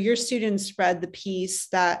 And so your students read the piece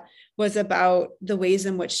that was about the ways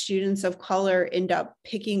in which students of color end up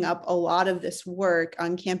picking up a lot of this work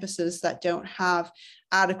on campuses that don't have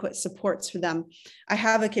adequate supports for them. I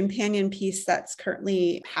have a companion piece that's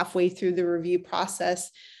currently halfway through the review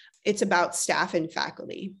process. It's about staff and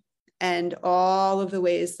faculty and all of the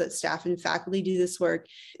ways that staff and faculty do this work.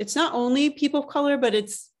 It's not only people of color, but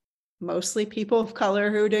it's mostly people of color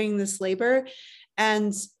who are doing this labor.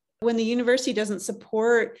 And when the university doesn't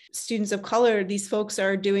support students of color, these folks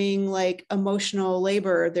are doing like emotional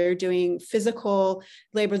labor, they're doing physical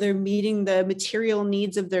labor, they're meeting the material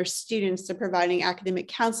needs of their students, they're providing academic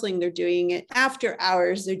counseling, they're doing it after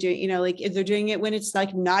hours, they're doing, like if they're doing it when it's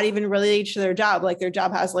like not even related to their job, like their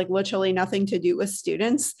job has like literally nothing to do with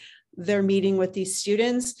students, they're meeting with these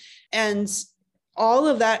students. And all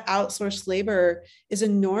of that outsourced labor is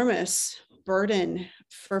enormous burden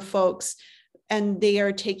for folks. And they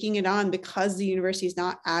are taking it on because the university is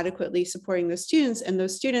not adequately supporting those students. And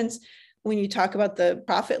those students, when you talk about the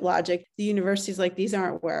profit logic, the university is like, these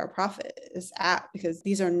aren't where our profit is at, because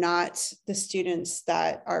these are not the students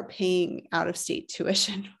that are paying out of state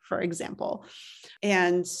tuition, for example.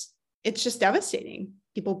 And it's just devastating.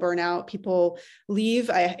 People burn out, people leave.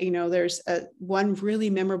 There's one really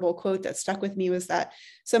memorable quote that stuck with me was that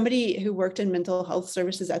somebody who worked in mental health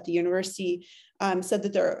services at the university said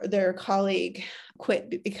that their colleague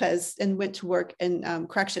quit and went to work in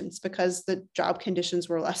corrections because the job conditions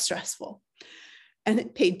were less stressful and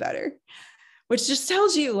it paid better, which just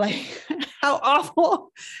tells you like how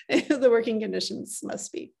awful the working conditions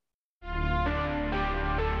must be.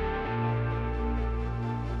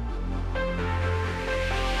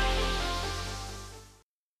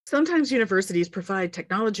 Sometimes universities provide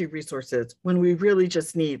technology resources when we really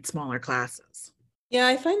just need smaller classes. Yeah,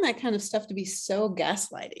 I find that kind of stuff to be so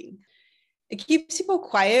gaslighting. It keeps people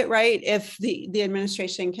quiet, right? If the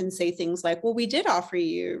administration can say things like, well, we did offer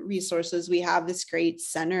you resources. We have this great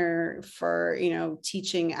center for,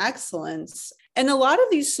 teaching excellence. And a lot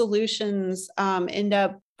of these solutions end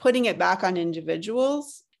up putting it back on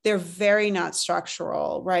individuals. They're very not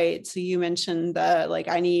structural, right? So you mentioned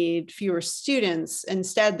I need fewer students.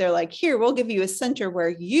 Instead, they're like, here, we'll give you a center where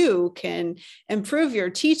you can improve your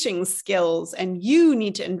teaching skills and you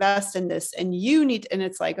need to invest in this and and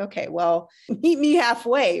it's like, okay, well, meet me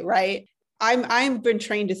halfway, right? I've been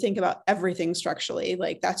trained to think about everything structurally.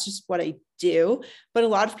 Like that's just what I do, but a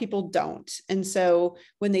lot of people don't. And so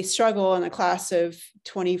when they struggle in a class of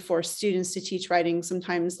 24 students to teach writing,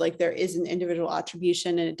 sometimes like there is an individual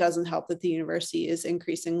attribution, and it doesn't help that the university is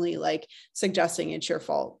increasingly like suggesting it's your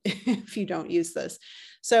fault if you don't use this.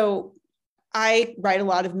 So I write a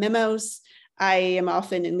lot of memos. I am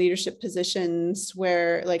often in leadership positions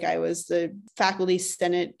where I was the faculty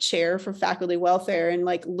senate chair for faculty welfare. And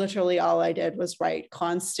literally all I did was write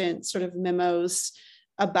constant sort of memos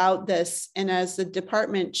about this. And as the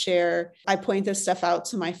department chair, I point this stuff out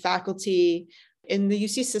to my faculty. In the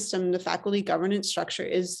UC system, the faculty governance structure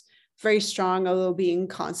is very strong, although being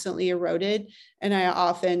constantly eroded. And I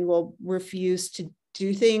often will refuse to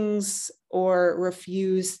do things or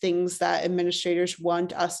refuse things that administrators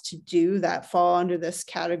want us to do that fall under this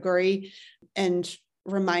category, and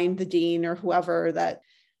remind the dean or whoever that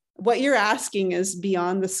what you're asking is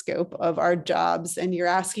beyond the scope of our jobs, and you're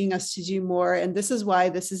asking us to do more. And this is why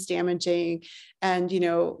this is damaging. And,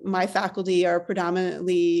 my faculty are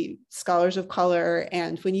predominantly scholars of color.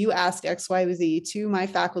 And when you ask X, Y, Z to my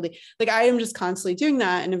faculty, I am just constantly doing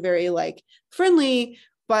that in a very friendly,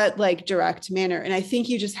 but direct manner. And I think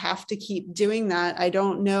you just have to keep doing that. I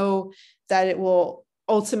don't know that it will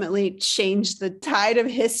ultimately change the tide of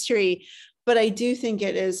history, but I do think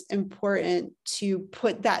it is important to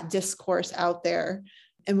put that discourse out there.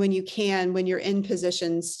 And when you're in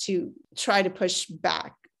positions to try to push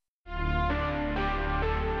back.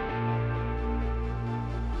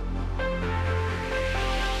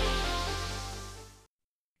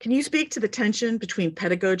 Can you speak to the tension between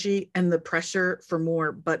pedagogy and the pressure for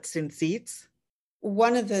more butts in seats?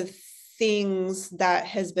 One of the things that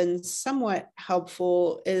has been somewhat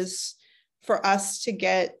helpful is for us to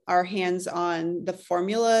get our hands on the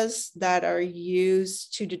formulas that are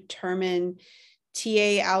used to determine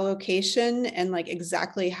TA allocation and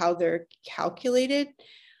exactly how they're calculated.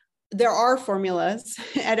 There are formulas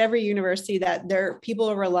at every university that people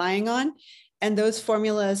are relying on. And those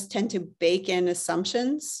formulas tend to bake in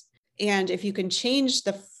assumptions. And if you can change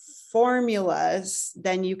the formulas,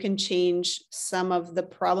 then you can change some of the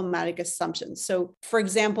problematic assumptions. So, for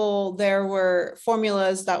example, there were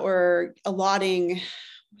formulas that were allotting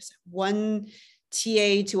one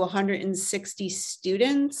TA to 160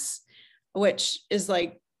 students, which is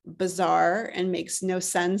like bizarre and makes no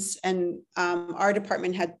sense. And our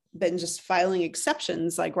department had been just filing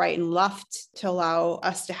exceptions like right and left to allow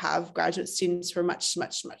us to have graduate students for much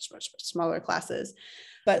smaller classes.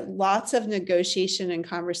 But lots of negotiation and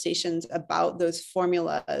conversations about those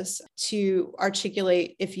formulas to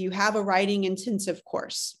articulate, if you have a writing intensive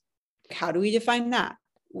course, how do we define that?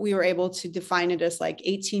 We were able to define it as like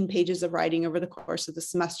 18 pages of writing over the course of the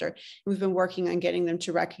semester. We've been working on getting them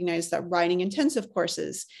to recognize that writing intensive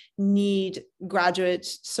courses need graduate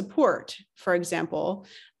support, for example,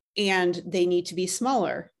 and they need to be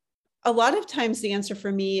smaller. A lot of times the answer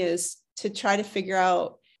for me is to try to figure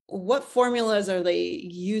out what formulas are they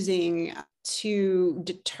using to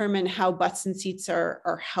determine how butts and seats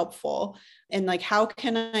are helpful, and like how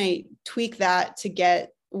can I tweak that to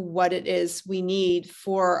get what it is we need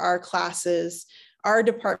for our classes. Our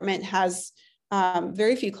department has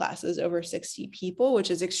very few classes over 60 people, which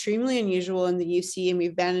is extremely unusual in the UC. And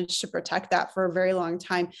we've managed to protect that for a very long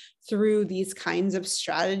time through these kinds of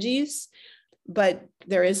strategies. But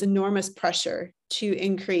there is enormous pressure to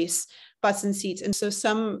increase butts and seats. And so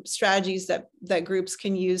some strategies that groups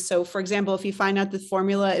can use. So for example, if you find out the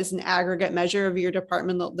formula is an aggregate measure of your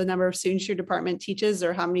department, the number of students your department teaches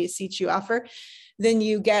or how many seats you offer, then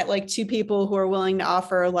you get like two people who are willing to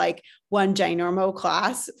offer like one ginormo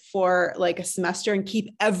class for like a semester and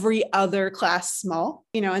keep every other class small,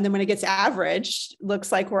 and then when it gets averaged,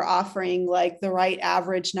 looks like we're offering like the right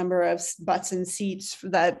average number of butts and seats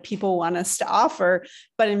that people want us to offer.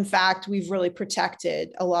 But in fact, we've really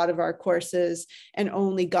protected a lot of our courses and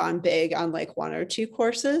only gone big on like one or two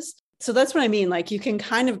courses. So that's what I mean. Like you can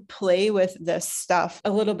kind of play with this stuff a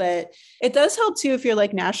little bit. It does help too if your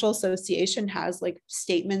like National Association has like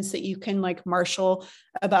statements that you can like marshal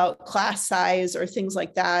about class size or things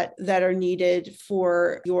like that are needed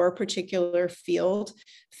for your particular field.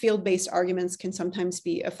 Field-based arguments can sometimes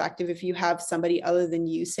be effective if you have somebody other than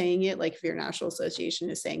you saying it. Like if your National Association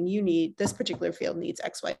is saying this particular field needs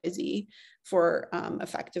X, Y, Z for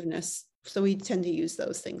effectiveness. So we tend to use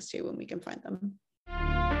those things too when we can find them.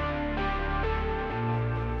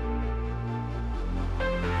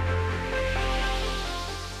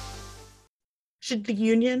 Should the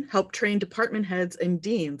union help train department heads and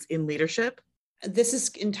deans in leadership? This is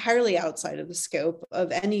entirely outside of the scope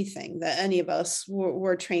of anything that any of us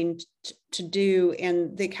were trained to do.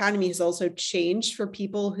 And the academy has also changed for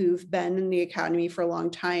people who've been in the academy for a long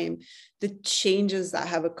time. The changes that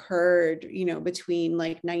have occurred, between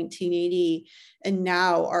like 1980 and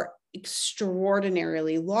now are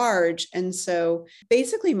extraordinarily large. And so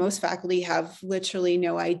basically most faculty have literally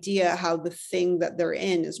no idea how the thing that they're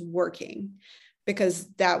in is working, because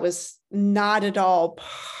that was not at all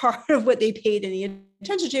part of what they paid any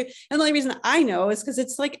attention to. And the only reason I know is because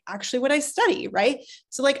it's like actually what I study, right?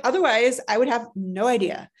 So like otherwise I would have no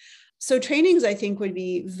idea. So trainings I think would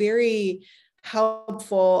be very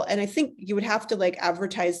helpful. And I think you would have to like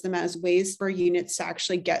advertise them as ways for units to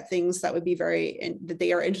actually get things that would be that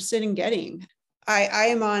they are interested in getting. I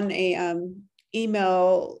am on a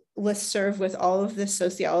email listserv with all of the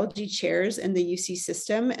sociology chairs in the UC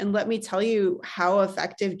system. And let me tell you how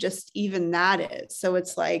effective just even that is. So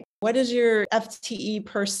it's like, what is your FTE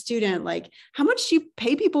per student? Like, how much do you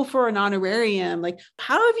pay people for an honorarium? Like,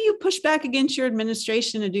 how have you pushed back against your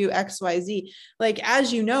administration to do X, Y, Z? Like,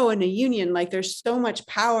 as you know, in a union, like there's so much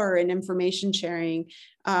power in information sharing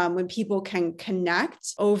when people can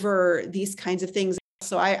connect over these kinds of things.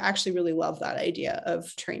 So I actually really love that idea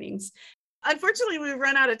of trainings. Unfortunately, we've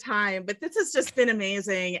run out of time, but this has just been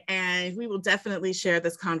amazing. And we will definitely share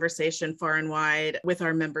this conversation far and wide with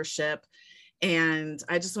our membership. And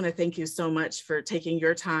I just want to thank you so much for taking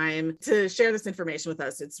your time to share this information with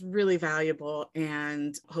us. It's really valuable.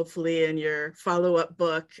 And hopefully in your follow-up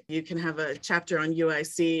book, you can have a chapter on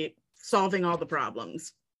UIC solving all the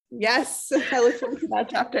problems. Yes, I look forward to that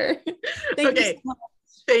chapter. Thank you so much.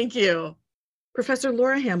 Thank you. Professor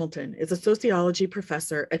Laura Hamilton is a sociology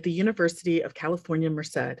professor at the University of California,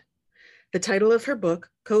 Merced. The title of her book,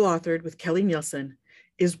 co-authored with Kelly Nielsen,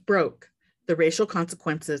 is Broke: The Racial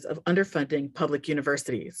Consequences of Underfunding Public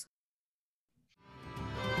Universities.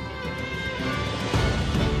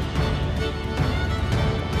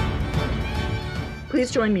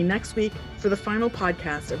 Please join me next week for the final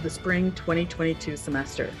podcast of the spring 2022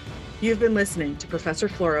 semester. You've been listening to Professor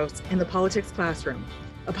Floros in the Politics Classroom,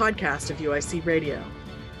 a podcast of UIC Radio.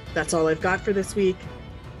 That's all I've got for this week.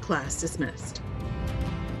 Class dismissed.